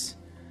someplace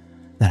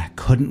that I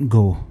couldn't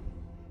go.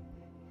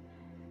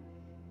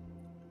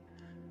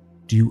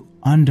 Do you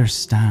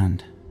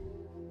understand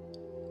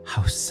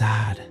how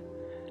sad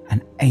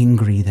and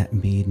angry that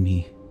made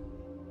me?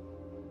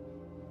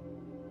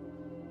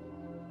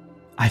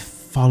 I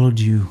followed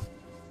you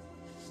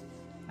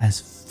as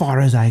far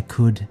as I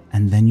could,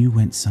 and then you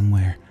went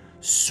somewhere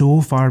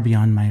so far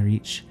beyond my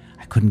reach,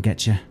 I couldn't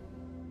get you.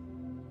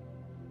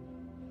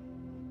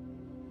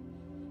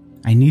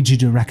 I need you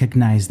to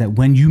recognize that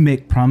when you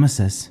make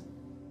promises,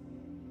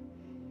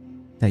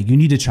 that you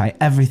need to try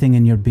everything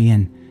in your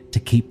being to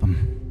keep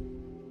them.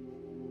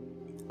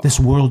 This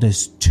world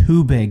is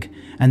too big,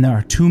 and there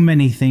are too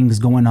many things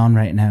going on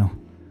right now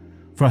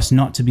for us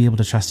not to be able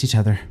to trust each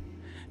other,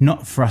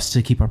 not for us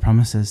to keep our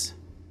promises.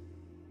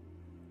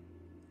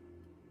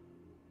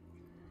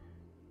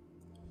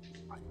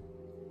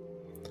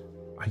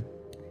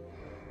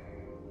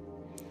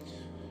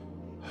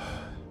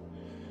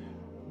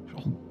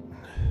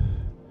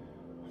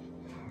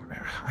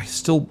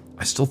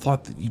 I still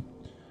thought that you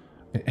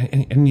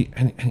and you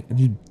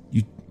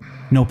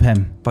No,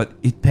 Pim.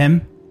 But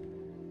Pim?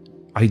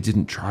 I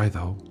didn't try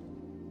though.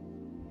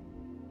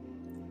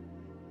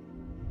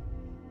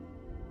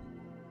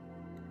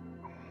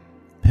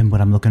 Pim,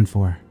 what I'm looking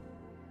for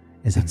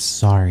is I'm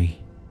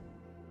sorry.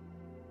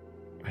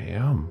 I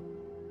am.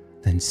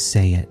 Then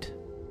say it.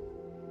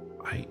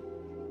 I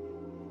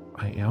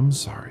am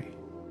sorry.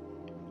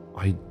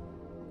 I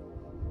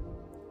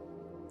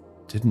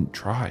didn't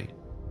try.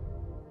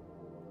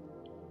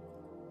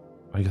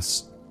 I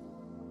guess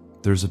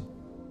there's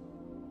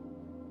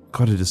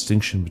quite a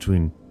distinction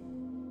between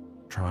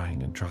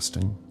trying and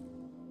trusting.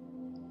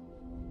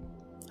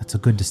 That's a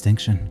good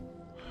distinction.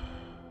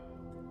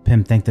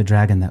 Pim, thank the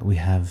dragon that we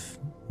have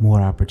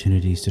more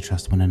opportunities to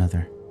trust one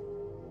another.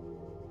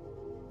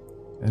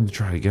 And to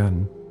try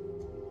again.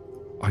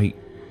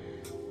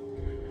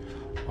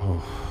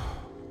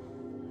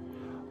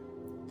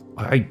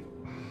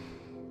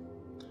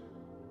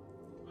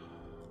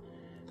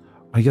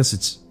 I guess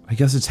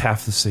it's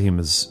half the same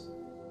as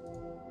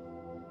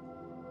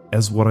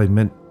what I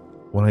meant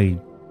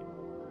when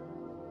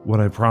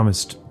I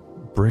promised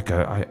Brick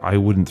I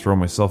wouldn't throw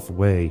myself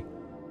away.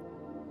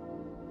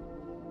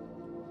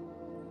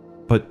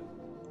 But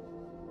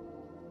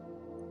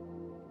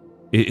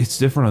it's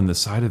different on this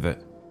side of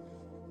it.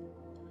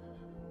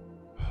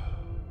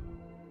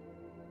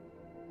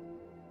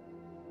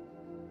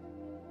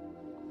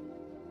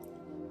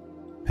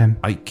 Pim?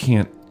 I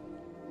can't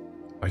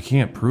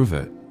prove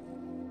it.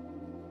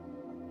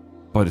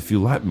 But if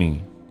you let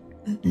me,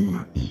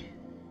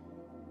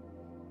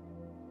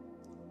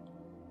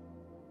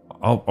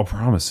 I'll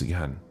promise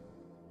again.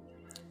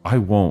 I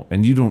won't,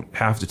 and you don't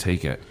have to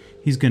take it.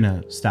 He's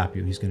gonna stop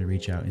you. He's gonna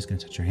reach out. He's gonna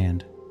touch your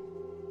hand.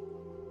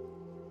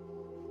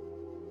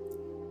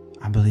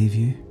 I believe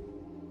you,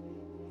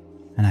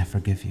 and I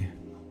forgive you.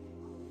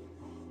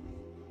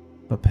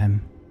 But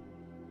Pim,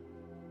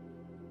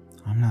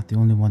 I'm not the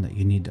only one that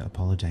you need to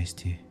apologize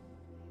to.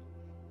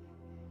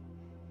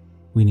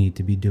 We need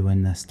to be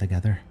doing this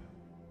together.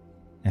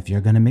 If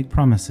you're gonna make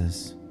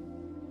promises,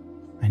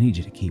 I need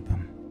you to keep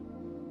them.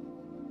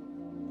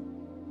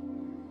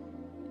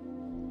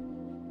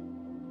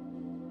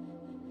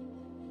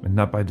 And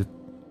not by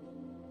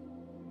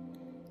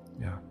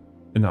yeah,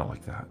 and not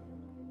like that.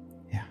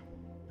 Yeah,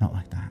 not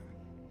like that.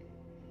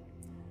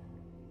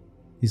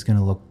 He's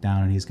gonna look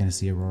down and he's gonna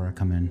see Aurora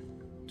come in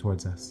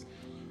towards us.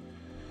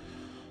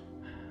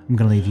 I'm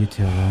gonna leave you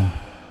two alone.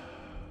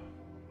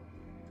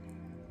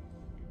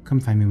 Come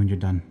find me when you're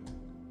done.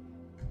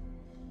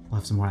 We'll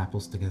have some more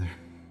apples together.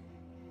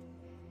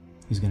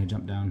 He's gonna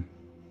jump down.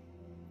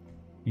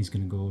 He's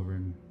gonna go over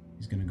and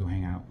he's gonna go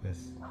hang out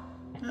with...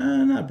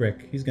 not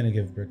Brick. He's gonna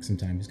give Brick some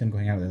time. He's gonna go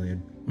hang out with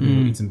Iliad.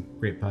 Eat some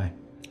grape pie.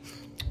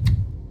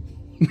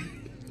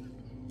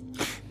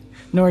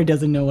 Nori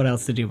doesn't know what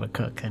else to do but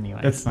cook anyway.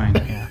 That's fine.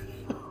 Yeah.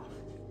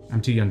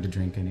 I'm too young to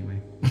drink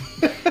anyway.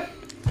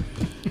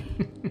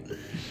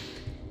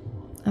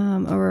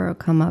 Aurora will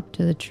come up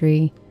to the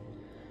tree.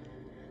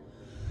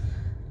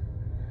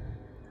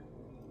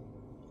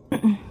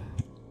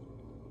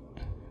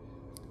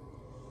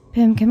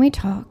 Pim, can we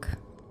talk?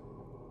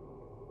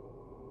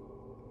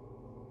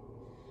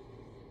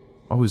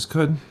 Always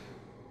could.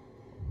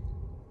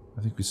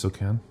 I think we still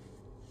can.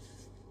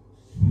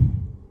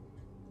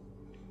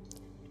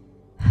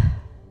 Do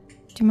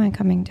you mind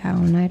coming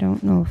down? I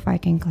don't know if I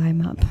can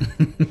climb up.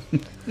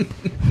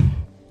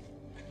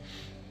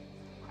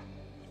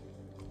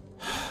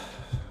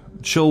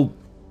 She'll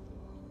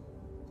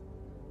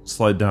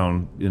slide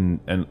down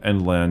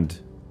and land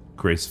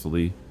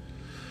gracefully.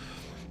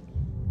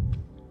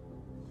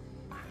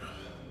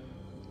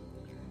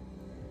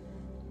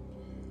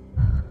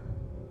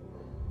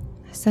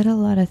 I said a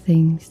lot of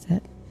things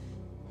that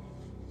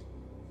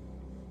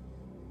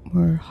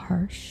were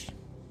harsh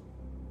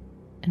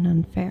and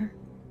unfair.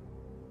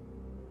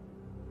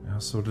 Yeah,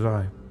 so did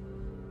I.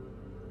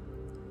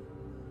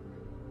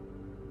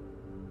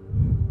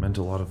 Meant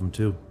a lot of them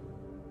too.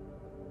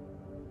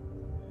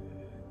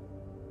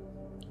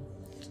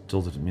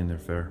 Still didn't mean they're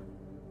fair.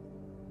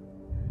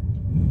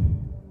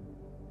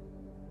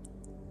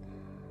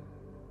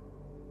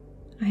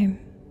 I'm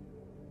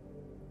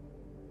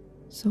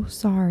so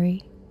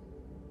sorry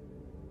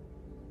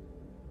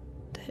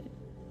that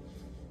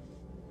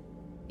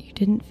you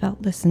didn't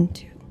felt listened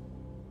to.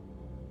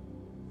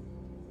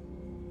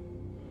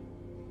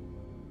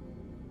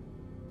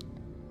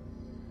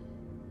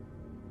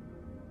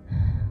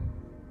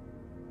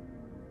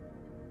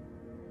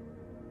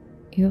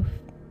 You have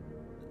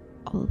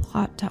a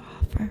lot to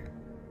offer.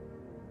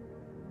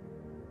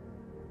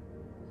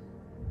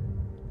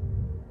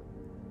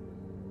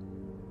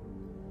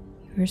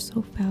 You are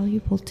so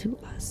valuable to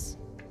us.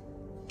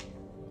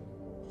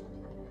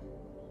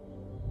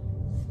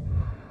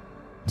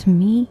 To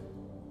me,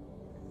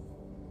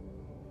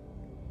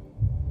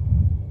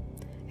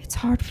 it's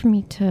hard for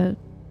me to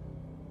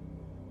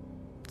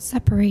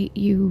separate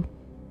you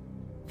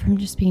from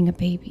just being a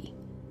baby.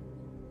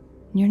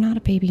 You're not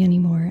a baby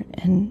anymore,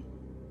 and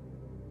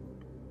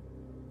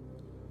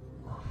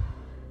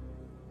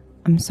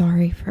I'm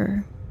sorry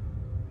for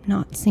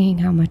not seeing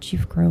how much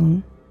you've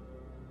grown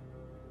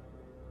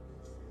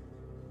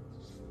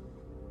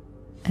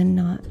and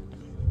not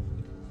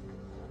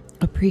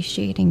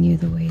appreciating you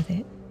the way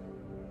that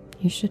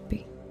you should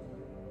be.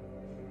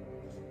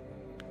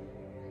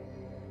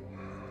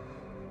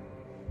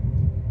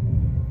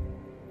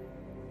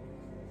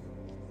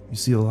 You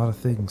see a lot of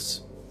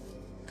things.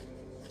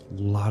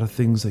 A lot of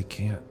things I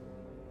can't.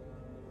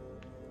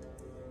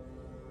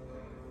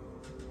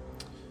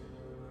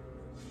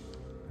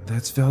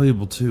 That's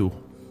valuable too.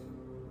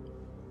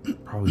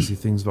 Probably see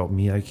things about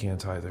me I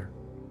can't either.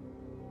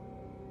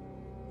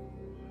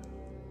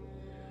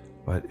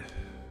 But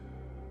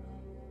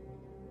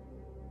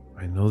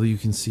I know that you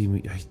can see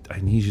me. I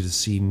need you to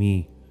see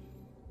me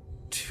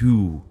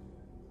too.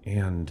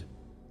 And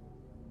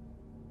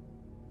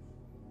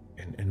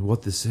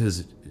what this is,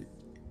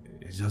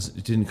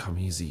 it didn't come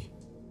easy.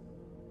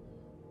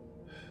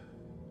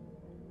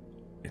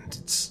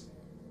 And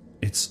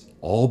it's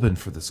all been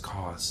for this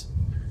cause.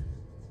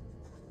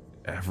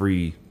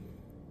 Every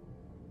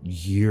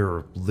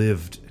year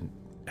lived and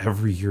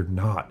every year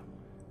not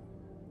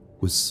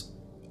was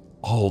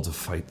all to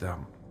fight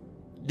them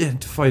and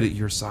to fight at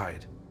your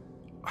side.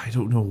 I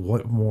don't know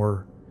what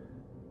more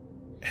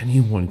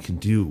anyone can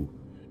do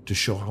to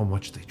show how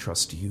much they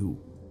trust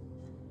you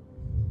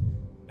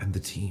and the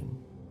team.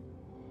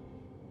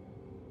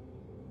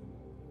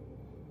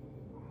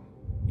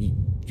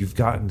 You've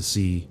gotten to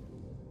see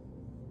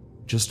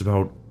just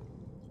about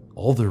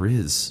all there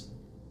is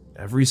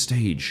every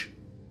stage,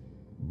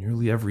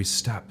 nearly every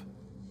step.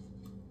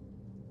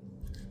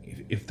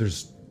 If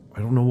there's, I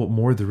don't know what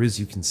more there is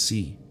you can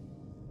see.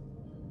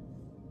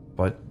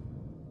 But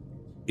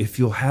if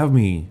you'll have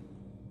me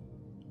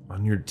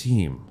on your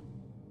team,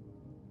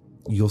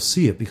 you'll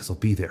see it because I'll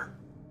be there.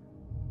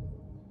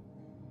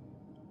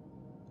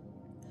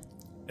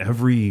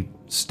 Every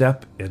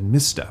step and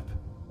misstep.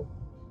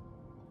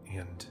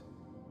 And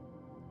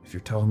if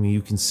you're telling me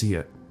you can see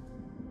it,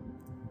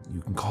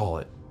 you can call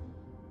it.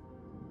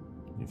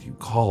 If you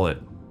call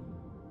it,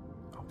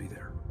 I'll be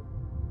there.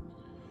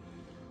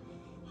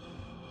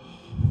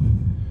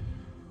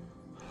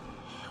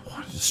 I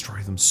want to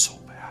destroy them so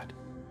bad.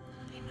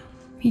 I know.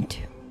 Me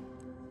too.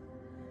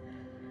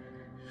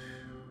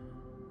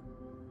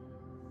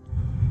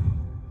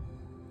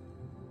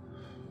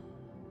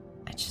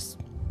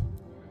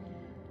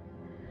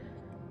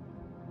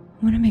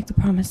 I want to make the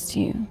promise to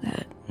you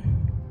that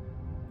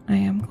I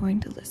am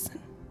going to listen.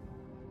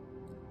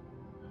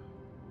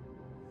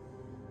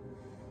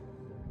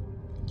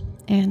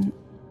 And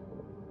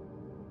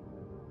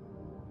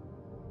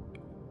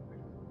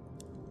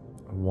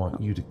I want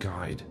you to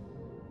guide.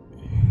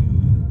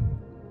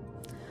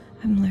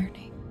 I'm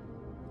learning.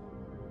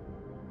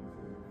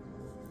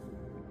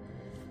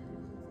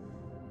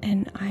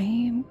 And I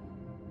am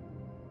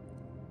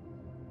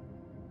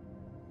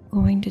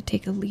going to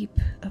take a leap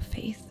of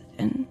faith,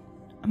 and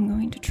I'm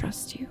going to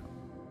trust you.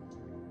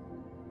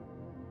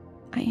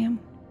 I am.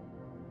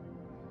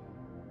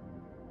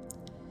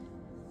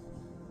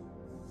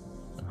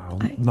 I'll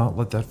not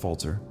let that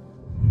falter.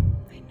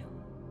 I know.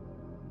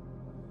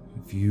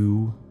 If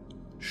you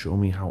show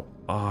me how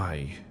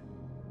I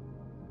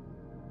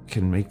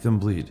can make them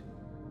bleed,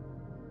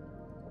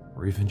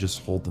 or even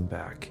just hold them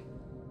back.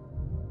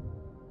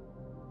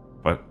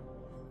 But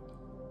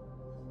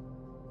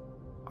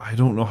I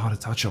don't know how to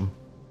touch them.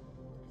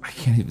 I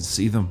can't even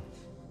see them.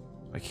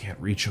 I can't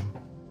reach them.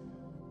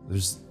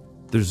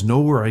 There's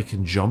nowhere I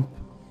can jump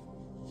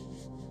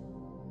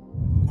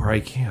where I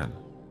can.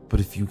 But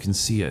if you can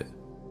see it,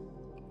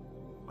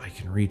 I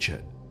can reach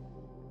it.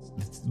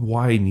 That's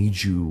why I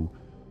need you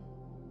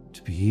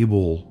to be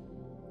able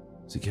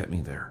to get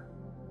me there.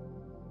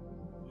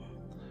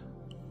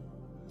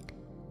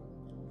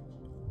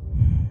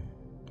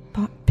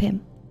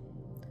 Pim,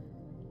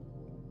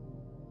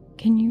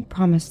 can you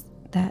promise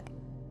that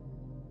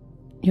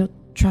you'll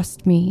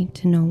trust me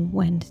to know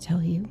when to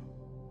tell you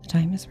the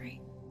time is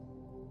right?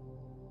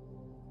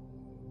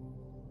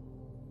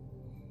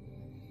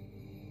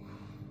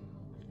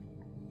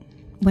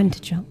 When to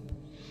jump?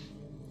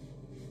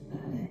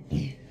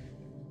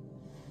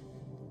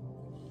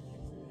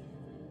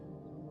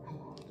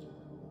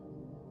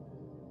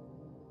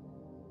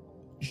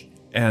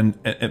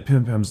 And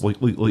Pim Pam's like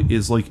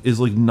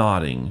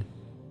nodding,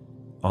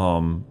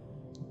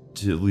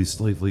 to at least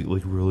like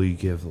really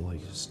give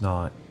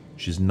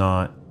she's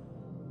not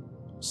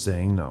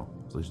saying no.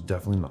 So she's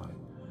definitely not.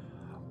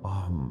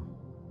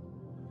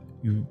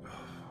 You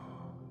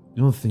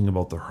know the thing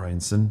about the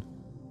Heinzen?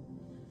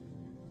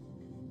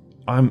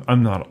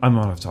 I'm not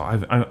off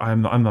top.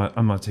 I'm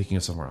not taking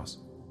it somewhere else.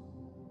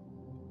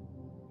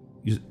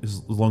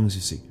 As long as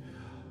you see.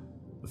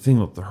 The thing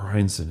about the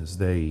Heinzen is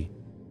they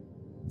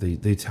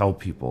tell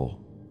people,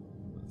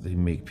 they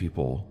make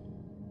people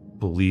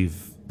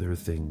believe their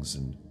things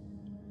and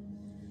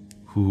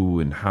who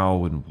and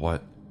how and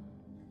what.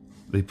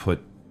 They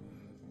put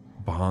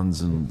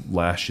bonds and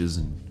lashes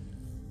and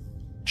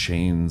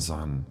chains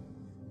on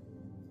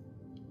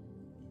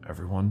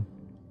everyone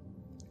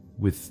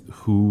with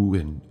who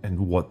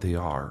and what they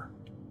are.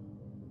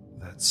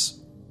 That's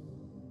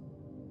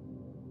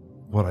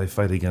what I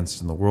fight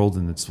against in the world,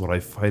 and it's what I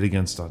fight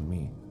against on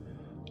me.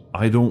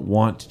 I don't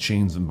want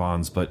chains and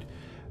bonds, but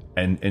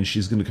and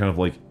she's gonna kind of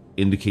like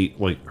indicate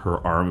like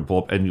her arm and pull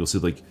up, and you'll see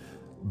like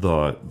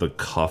the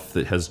cuff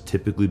that has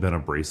typically been a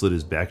bracelet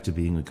is back to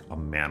being like a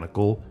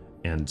manacle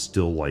and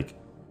still like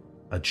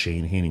a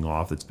chain hanging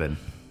off that's been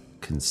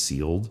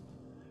concealed.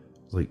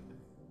 Like,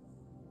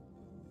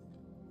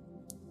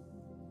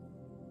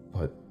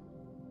 but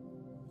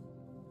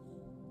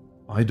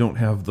I don't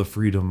have the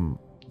freedom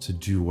to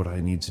do what I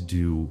need to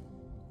do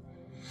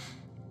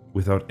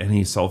without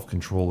any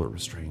self-control or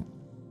restraint.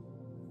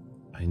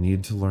 I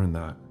need to learn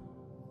that.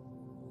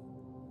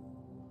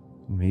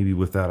 Maybe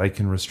with that I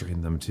can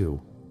restrain them too.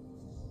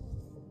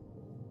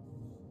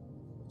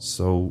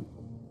 So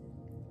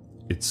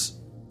it's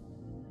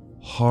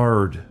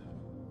hard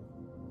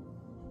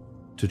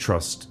to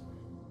trust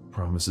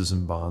promises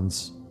and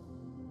bonds,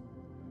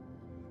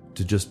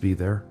 to just be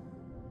there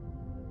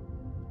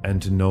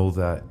and to know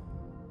that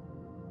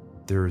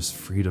there is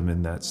freedom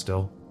in that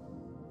still.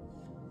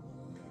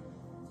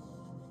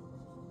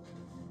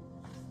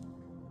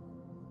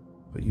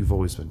 But you've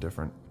always been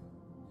different.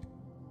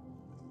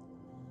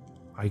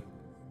 I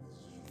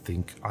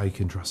think I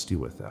can trust you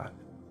with that.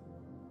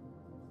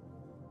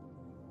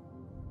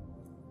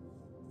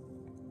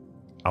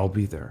 I'll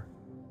be there.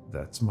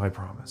 That's my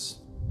promise.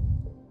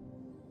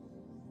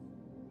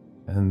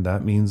 And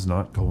that means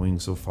not going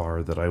so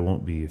far that I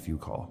won't be if you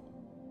call.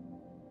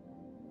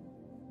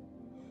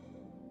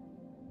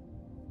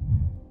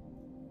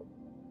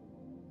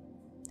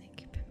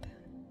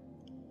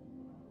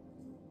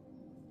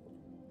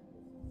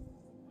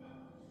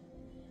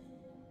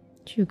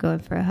 You going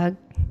for a hug?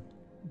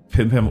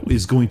 Pim Pam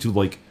is going to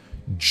like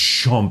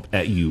jump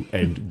at you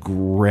and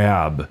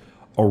grab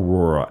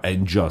Aurora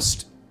and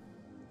just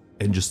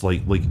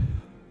like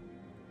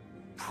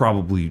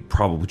probably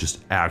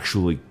just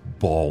actually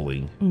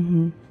bawling.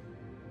 Mm-hmm.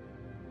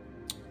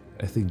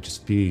 I think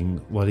just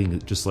letting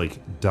it just like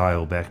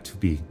dial back to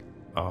being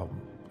a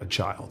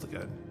child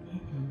again,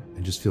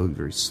 and just feeling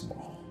very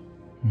small.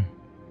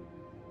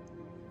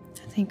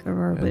 I think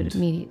Aurora would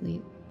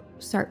immediately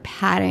start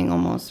patting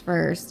almost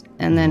first,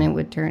 and then it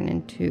would turn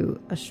into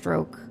a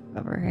stroke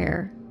of her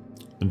hair.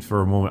 And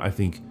for a moment, I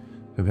think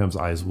Pim Pam's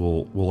eyes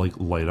will like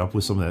light up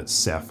with some of that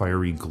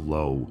sapphire-y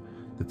glow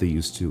that they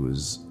used to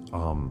as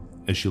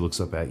she looks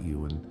up at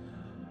you,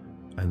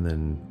 and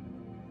then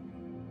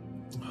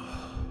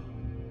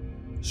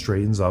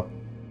straightens up.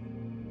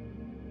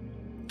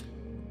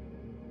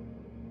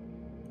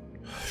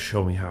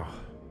 Show me how.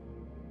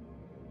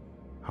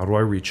 How do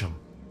I reach him?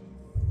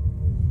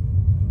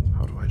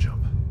 How do I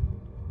jump?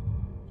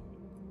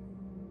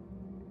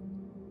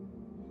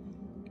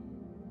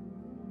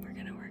 We're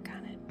gonna work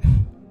on it.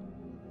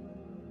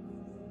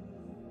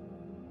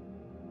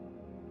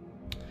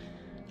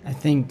 I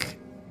think,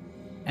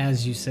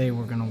 as you say,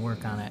 we're gonna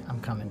work on it. I'm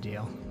coming,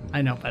 Deal.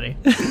 I know, buddy.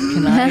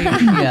 Can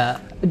I?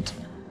 Yeah.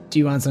 Do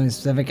you want something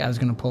specific? I was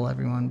gonna pull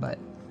everyone, but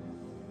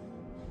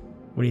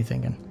what are you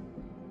thinking?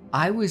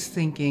 I was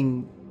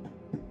thinking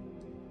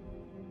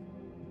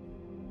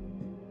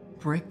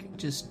Brick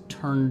just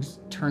turns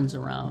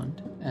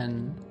around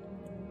and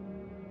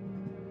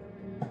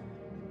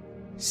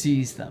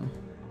sees them.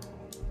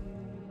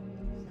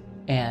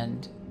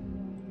 And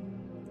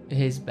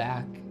his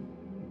back,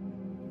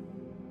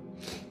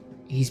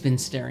 he's been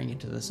staring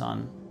into the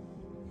sun.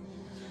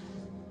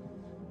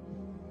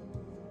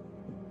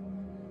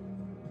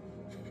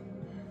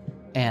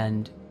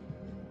 And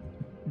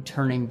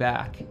turning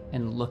back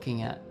and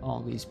looking at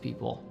all these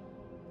people.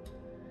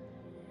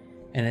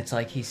 And it's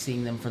like he's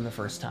seeing them for the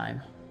first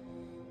time.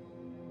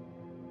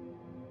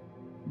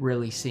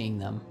 Really seeing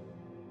them.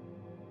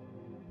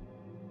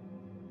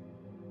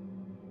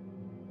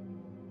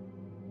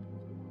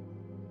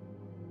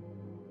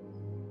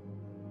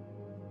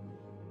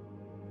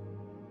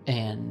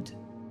 And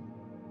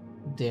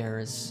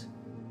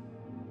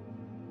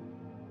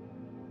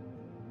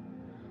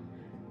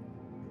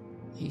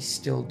he's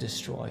still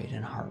destroyed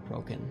and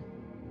heartbroken.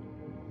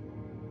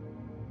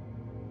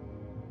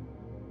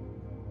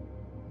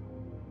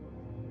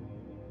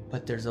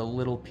 But there's a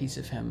little piece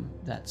of him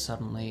that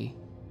suddenly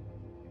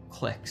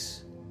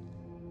clicks.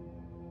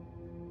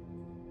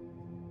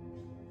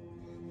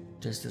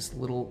 There's this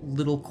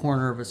little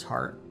corner of his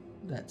heart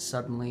that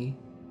suddenly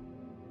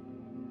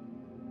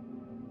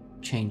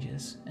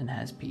changes and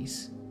has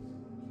peace.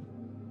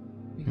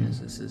 Because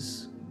this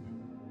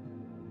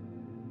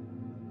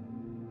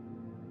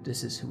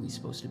is who he's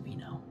supposed to be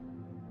now.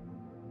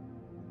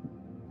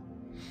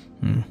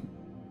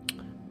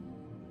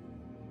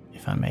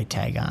 If I may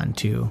tag on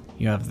too,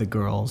 you have the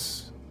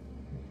girls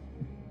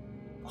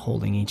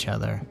holding each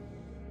other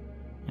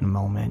in a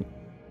moment,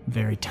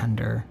 very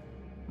tender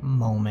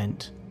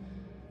moment.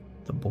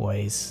 The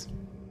boys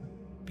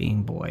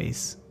being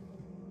boys,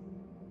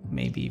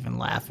 maybe even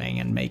laughing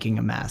and making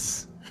a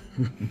mess.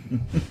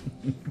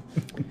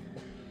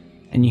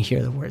 And you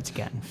hear the words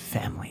again,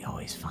 family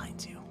always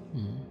finds you.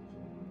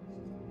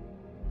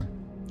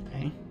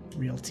 Okay,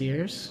 real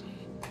tears.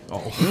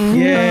 Oh.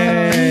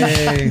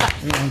 Yay!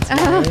 Real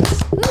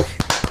tears.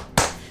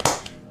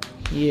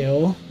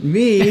 You.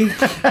 Me?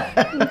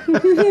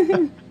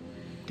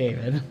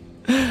 David.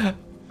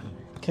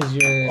 Because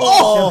you're...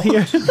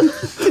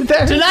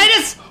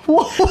 Tinnitus!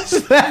 What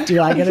was that?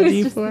 Do I get a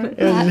D for it?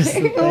 It was just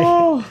a thing.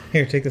 Oh.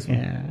 Here, take this one.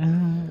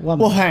 Yeah. Well,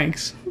 Well,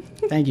 thanks.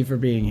 thank you for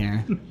being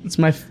here. It's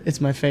my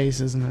face,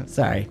 isn't it?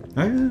 Sorry.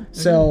 Oh,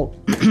 So,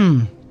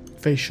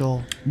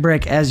 Facial.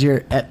 Brick, as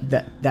you're at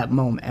that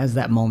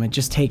moment,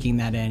 just taking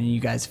that in, and you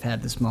guys have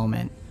had this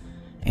moment,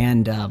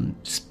 and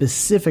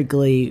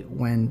specifically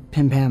when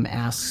Pim Pam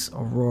asks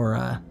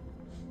Aurora,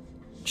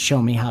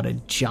 "Show me how to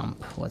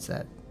jump." What's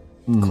that?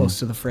 Close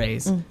to the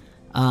phrase.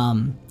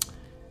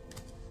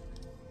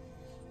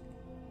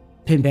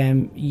 Pim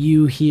Pam,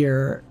 you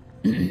hear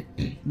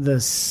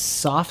the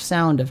soft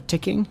sound of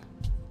ticking,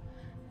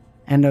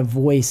 and a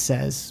voice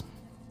says,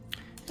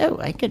 "Oh,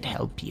 I could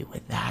help you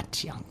with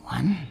that, young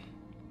one."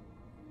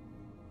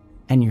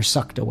 And you're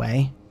sucked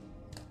away.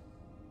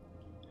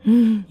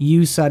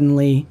 You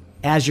suddenly,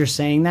 as you're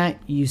saying that,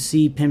 you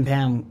see Pim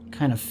Pam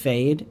kind of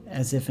fade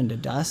as if into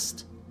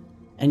dust,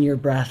 and your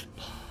breath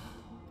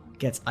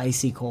gets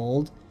icy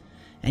cold,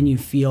 and you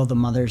feel the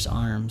mother's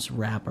arms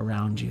wrap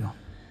around you.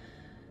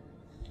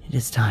 "It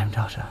is time,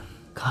 daughter.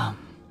 Come.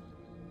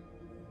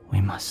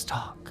 We must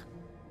talk."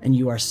 And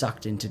you are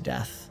sucked into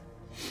death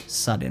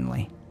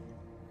suddenly.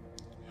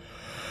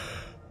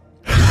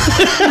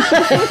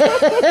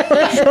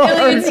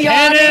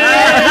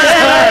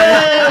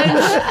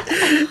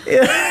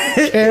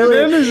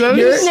 Aaron, is that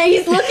No,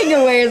 he's looking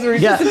away as we're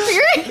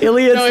disappearing.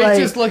 Iliad's No, he's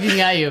just looking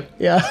at you.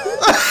 yeah.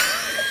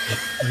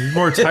 He's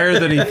more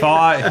tired than he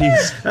thought.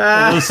 He's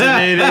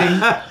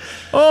hallucinating.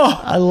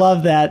 I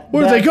love that.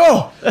 Where'd they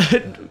go?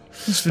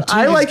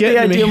 I like the getting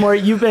to idea me. more.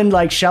 You've been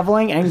like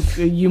shoveling, and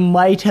you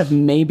might have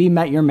maybe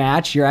met your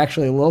match. You're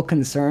actually a little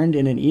concerned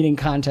in an eating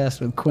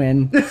contest with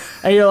Quinn,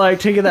 and you're like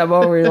taking that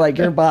moment where you're like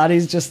your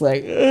body's just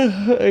like.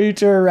 Ugh. You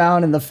turn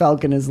around and the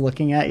Falcon is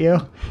looking at you,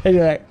 and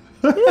you're like.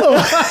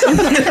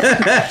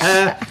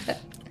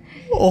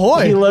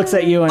 Ahoy. He looks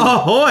at you and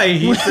Ahoy,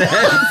 he says.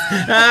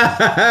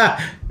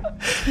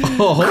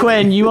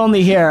 Quinn, you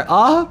only hear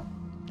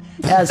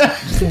as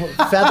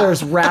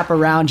feathers wrap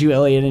around you,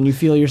 Iliad, and you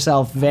feel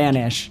yourself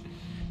vanish.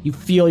 You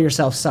feel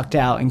yourself sucked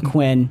out, and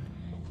Quinn,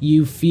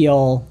 you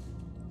feel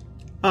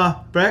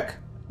Breck?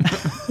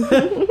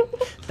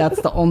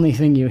 that's the only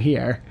thing you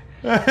hear.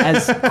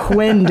 As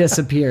Quinn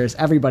disappears,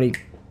 everybody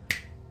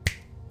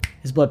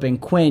is blipping.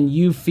 Quinn,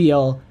 you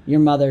feel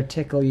your mother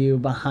tickle you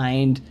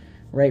behind,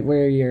 right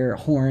where your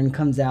horn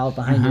comes out,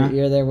 behind your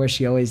ear there, where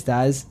she always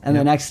does. And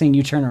the next thing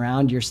you turn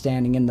around, you're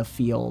standing in the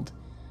field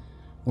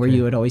where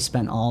you had always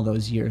spent all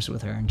those years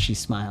with her, and she's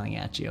smiling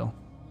at you.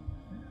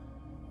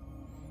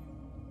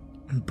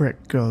 And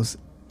Brick goes,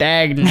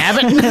 Dag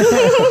nabbit.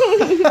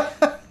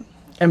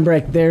 And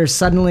Brick, there's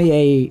suddenly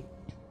a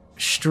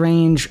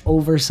strange,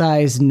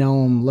 oversized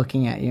gnome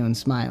looking at you and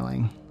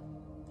smiling.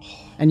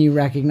 And you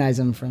recognize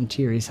him from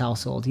Tiri's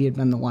household. He had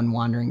been the one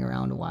wandering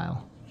around a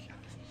while.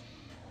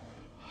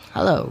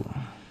 Hello,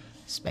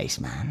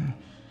 spaceman.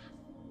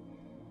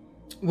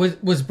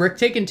 Was Brick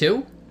taken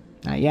too?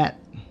 Not yet.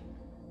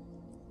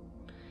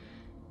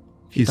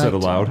 He said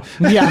aloud.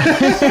 Yeah.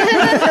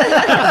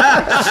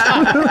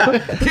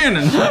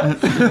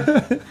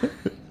 Cannon.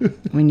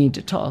 We need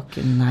to talk,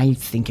 and I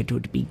think it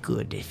would be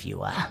good if you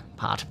were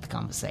part of the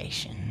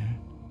conversation.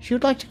 If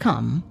you'd like to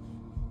come,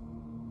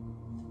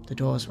 the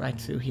door's right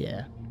through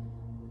here.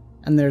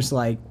 And there's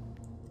like,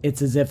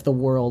 it's as if the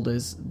world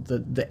is,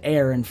 the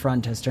air in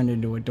front has turned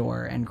into a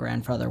door, and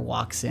Grandfather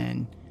walks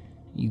in.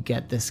 You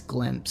get this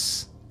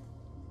glimpse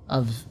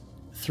of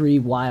 3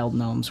 wild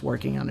gnomes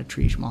working on a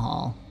Trish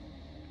Mahal.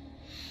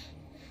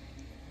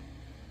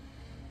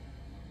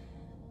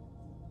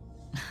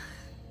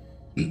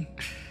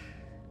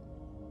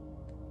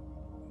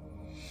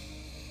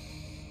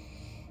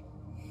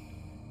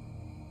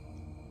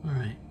 All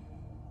right.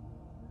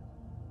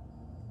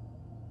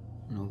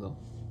 No go.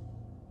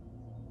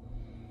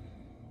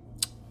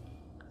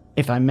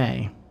 If I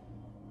may,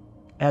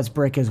 as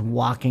Brick is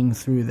walking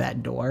through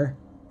that door,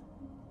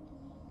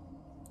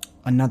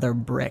 another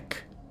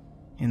brick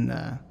in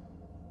the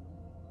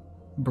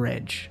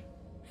bridge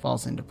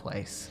falls into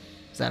place.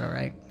 Is that all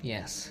right?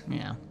 Yes.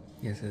 Yeah.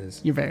 Yes, it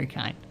is. You're very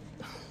kind.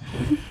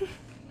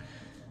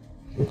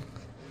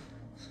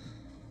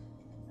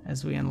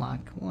 As we unlock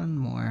one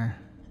more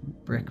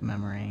brick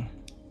memory.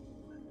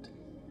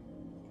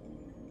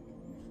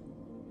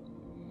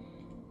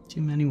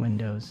 Too many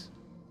windows.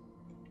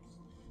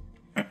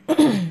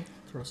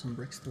 Throw some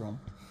bricks through them.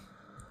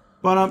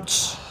 But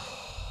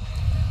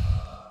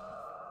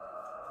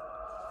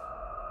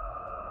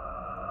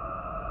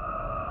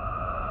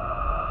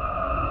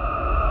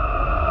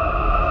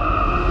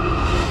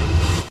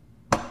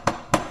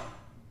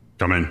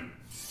Come in.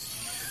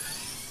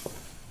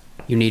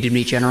 You needed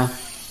me, General?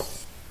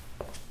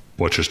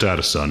 What's your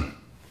status, son?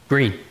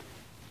 Green.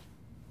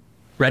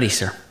 Ready,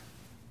 sir.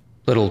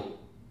 Little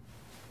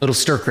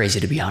stir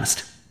crazy, to be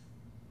honest.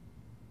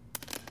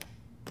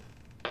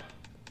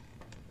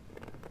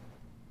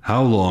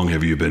 How long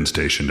have you been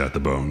stationed at the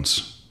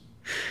Bones?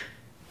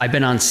 I've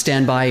been on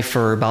standby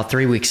for about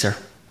 3 weeks, sir.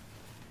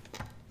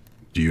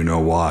 Do you know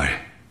why?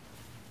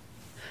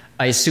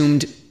 I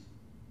assumed...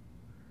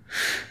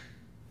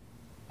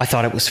 I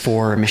thought it was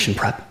for mission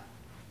prep.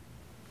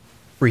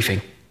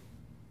 Briefing.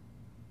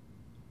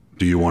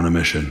 Do you want a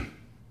mission?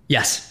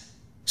 Yes,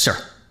 sir.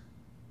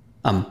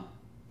 I'm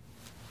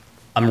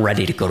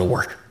ready to go to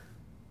work.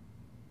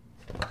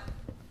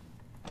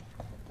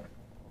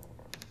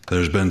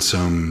 There's been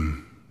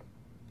some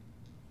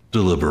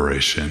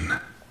deliberation,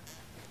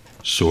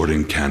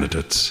 sorting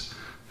candidates.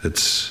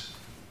 It's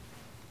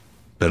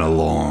been a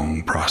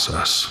long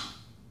process.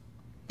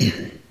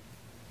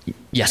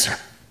 Yes, sir.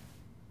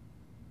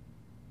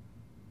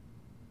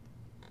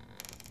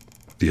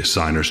 The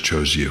assigners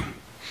chose you.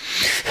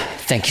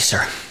 Thank you,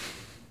 sir.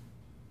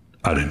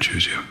 I didn't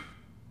choose you.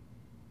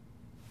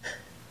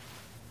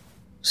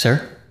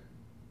 Sir?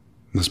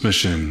 This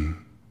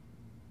mission,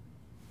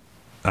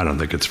 I don't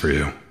think it's for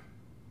you.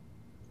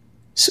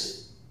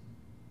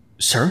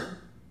 Sir?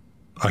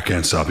 I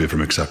can't stop you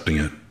from accepting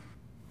it.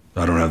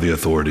 I don't have the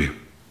authority.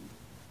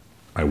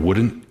 I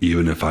wouldn't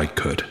even if I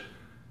could.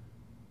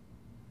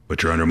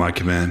 But you're under my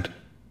command,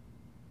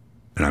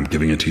 and I'm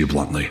giving it to you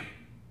bluntly.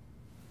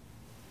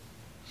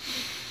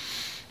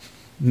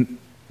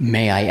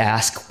 May I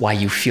ask why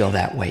you feel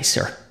that way,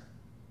 sir?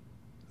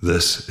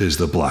 This is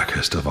the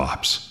blackest of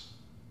ops.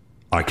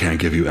 I can't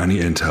give you any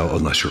intel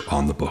unless you're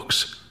on the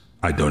books.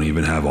 I don't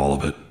even have all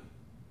of it.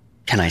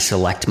 Can I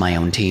select my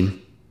own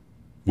team?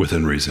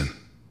 Within reason.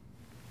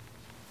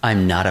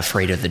 I'm not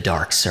afraid of the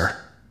dark, sir.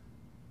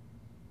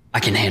 I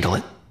can handle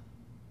it.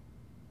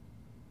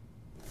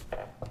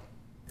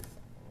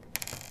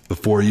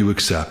 Before you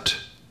accept,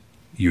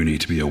 you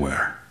need to be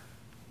aware.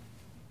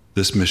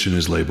 This mission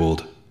is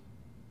labeled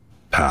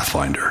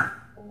Pathfinder.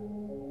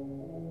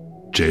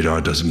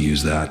 Jadar doesn't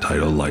use that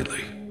title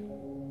lightly.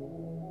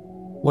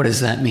 What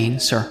does that mean,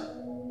 sir?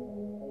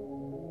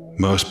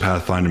 Most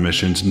Pathfinder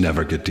missions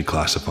never get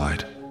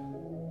declassified.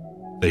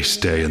 They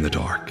stay in the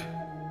dark.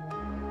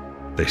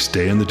 They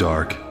stay in the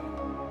dark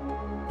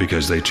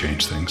because they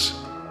change things.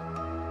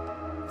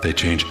 They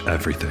change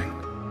everything,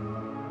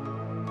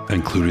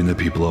 including the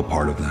people a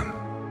part of them.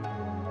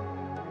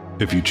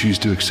 If you choose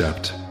to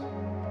accept,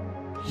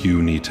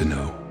 you need to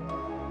know.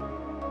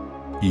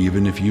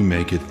 Even if you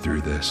make it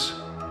through this,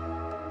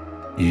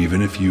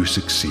 even if you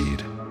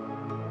succeed,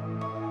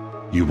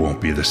 you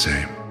won't be the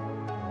same.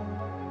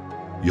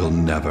 You'll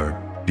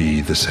never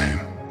be the same.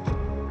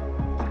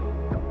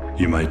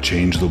 You might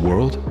change the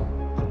world,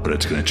 but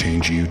it's going to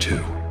change you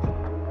too.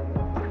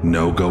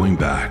 No going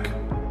back,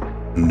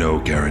 no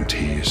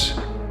guarantees,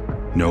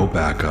 no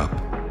backup.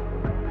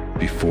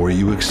 Before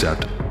you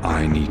accept,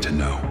 I need to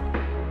know.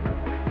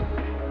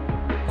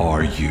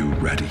 Are you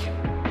ready?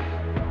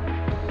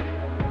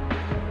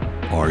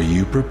 Are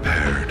you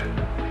prepared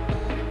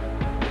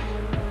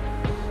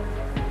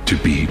to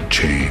be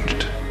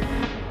changed?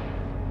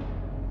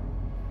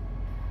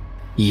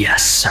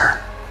 Yes,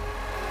 sir.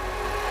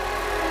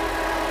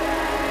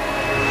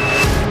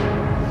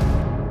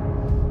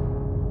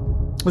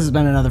 This has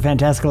been another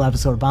fantastical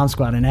episode of Bomb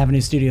Squad, an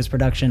Avenue Studios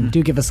production.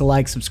 Do give us a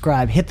like,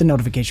 subscribe, hit the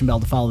notification bell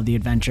to follow the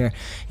adventure.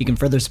 You can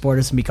further support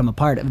us and become a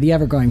part of the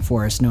ever-growing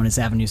forest known as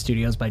Avenue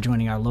Studios by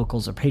joining our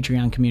locals or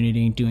Patreon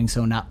community. Doing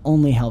so not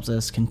only helps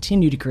us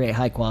continue to create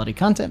high-quality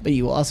content, but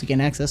you will also gain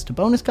access to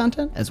bonus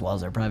content, as well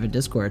as our private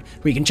Discord,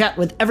 where you can chat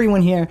with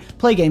everyone here,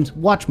 play games,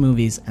 watch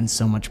movies, and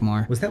so much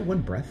more. Was that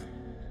one breath?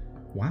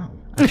 Wow.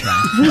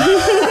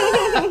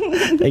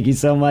 Thank you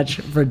so much.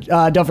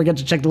 Don't forget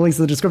to check the links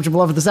in the description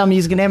below for the sound,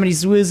 music, and Amity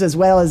Swooze, as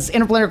well as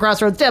Interplanar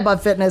Crossroads, Dead by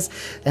Fitness.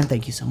 And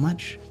thank you so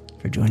much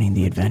for joining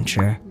the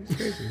adventure.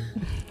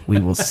 We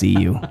will see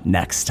you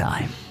next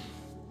time.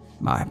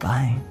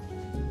 Bye-bye.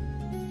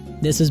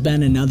 This has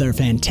been another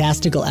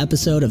fantastical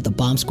episode of the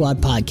Bomb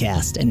Squad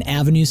podcast, an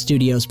Avenue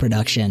Studios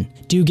production.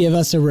 Do give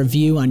us a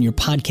review on your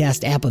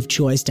podcast app of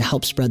choice to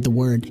help spread the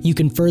word. You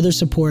can further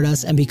support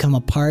us and become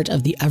a part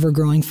of the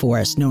ever-growing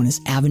forest known as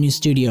Avenue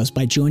Studios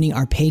by joining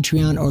our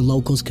Patreon or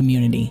locals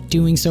community.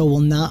 Doing so will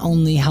not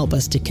only help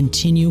us to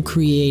continue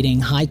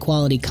creating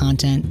high-quality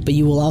content, but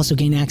you will also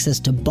gain access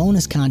to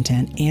bonus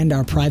content and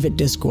our private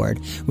Discord,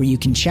 where you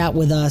can chat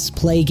with us,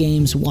 play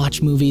games,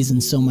 watch movies,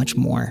 and so much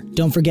more.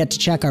 Don't forget to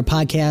check our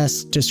podcast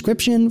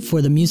description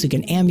for the music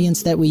and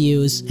ambience that we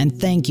use, and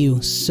thank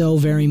you so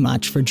very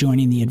much for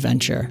joining the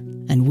adventure,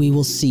 and we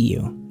will see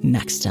you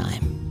next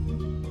time.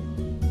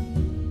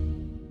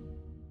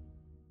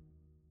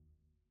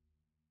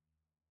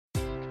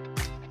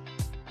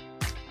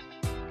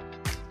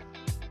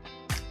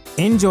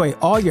 Enjoy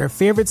all your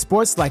favorite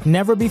sports like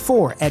never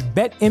before at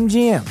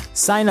BetMGM.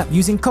 Sign up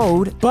using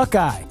code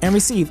Buckeye and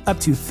receive up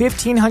to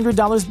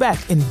 $1,500 back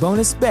in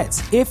bonus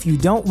bets if you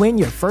don't win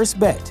your first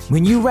bet.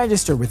 When you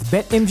register with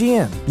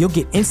BetMGM, you'll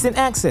get instant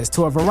access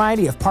to a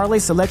variety of parlay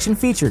selection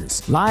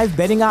features, live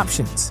betting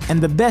options,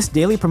 and the best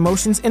daily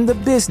promotions in the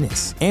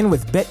business. And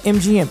with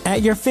BetMGM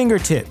at your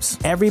fingertips,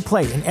 every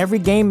play and every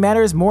game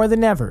matters more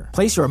than ever.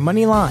 Place your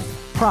money line,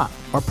 prop,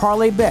 or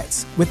parlay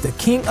bets with the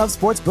king of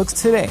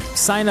sportsbooks today.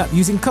 Sign up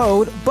using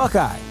code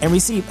Buckeye and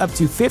receive up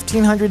to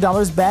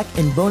 $1,500 back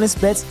in bonus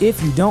bets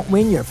if you don't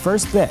win your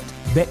first bet.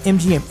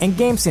 BetMGM and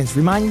GameSense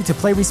remind you to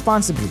play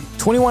responsibly.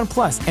 21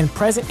 plus and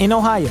present in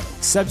Ohio,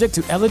 subject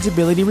to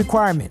eligibility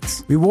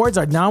requirements. Rewards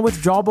are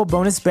non-withdrawable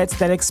bonus bets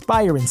that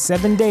expire in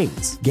 7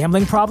 days.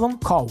 Gambling problem?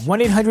 Call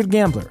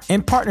 1-800-GAMBLER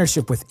in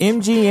partnership with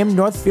MGM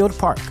Northfield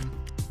Park.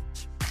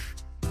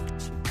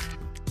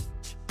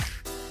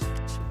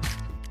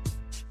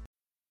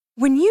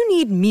 When you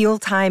need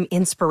mealtime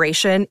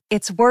inspiration,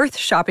 it's worth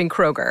shopping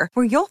Kroger,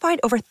 where you'll find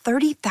over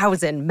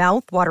 30,000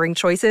 mouth-watering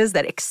choices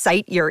that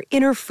excite your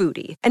inner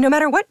foodie. And no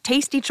matter what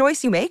tasty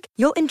choice you make,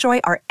 you'll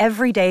enjoy our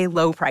everyday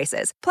low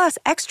prices, plus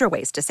extra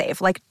ways to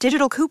save, like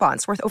digital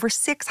coupons worth over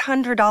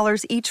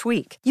 $600 each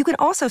week. You can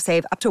also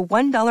save up to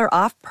 $1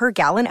 off per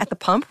gallon at the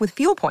pump with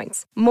fuel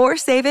points. More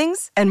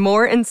savings and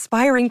more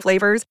inspiring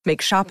flavors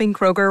make shopping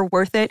Kroger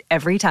worth it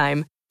every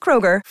time.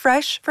 Kroger,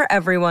 fresh for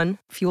everyone.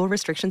 Fuel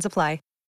restrictions apply.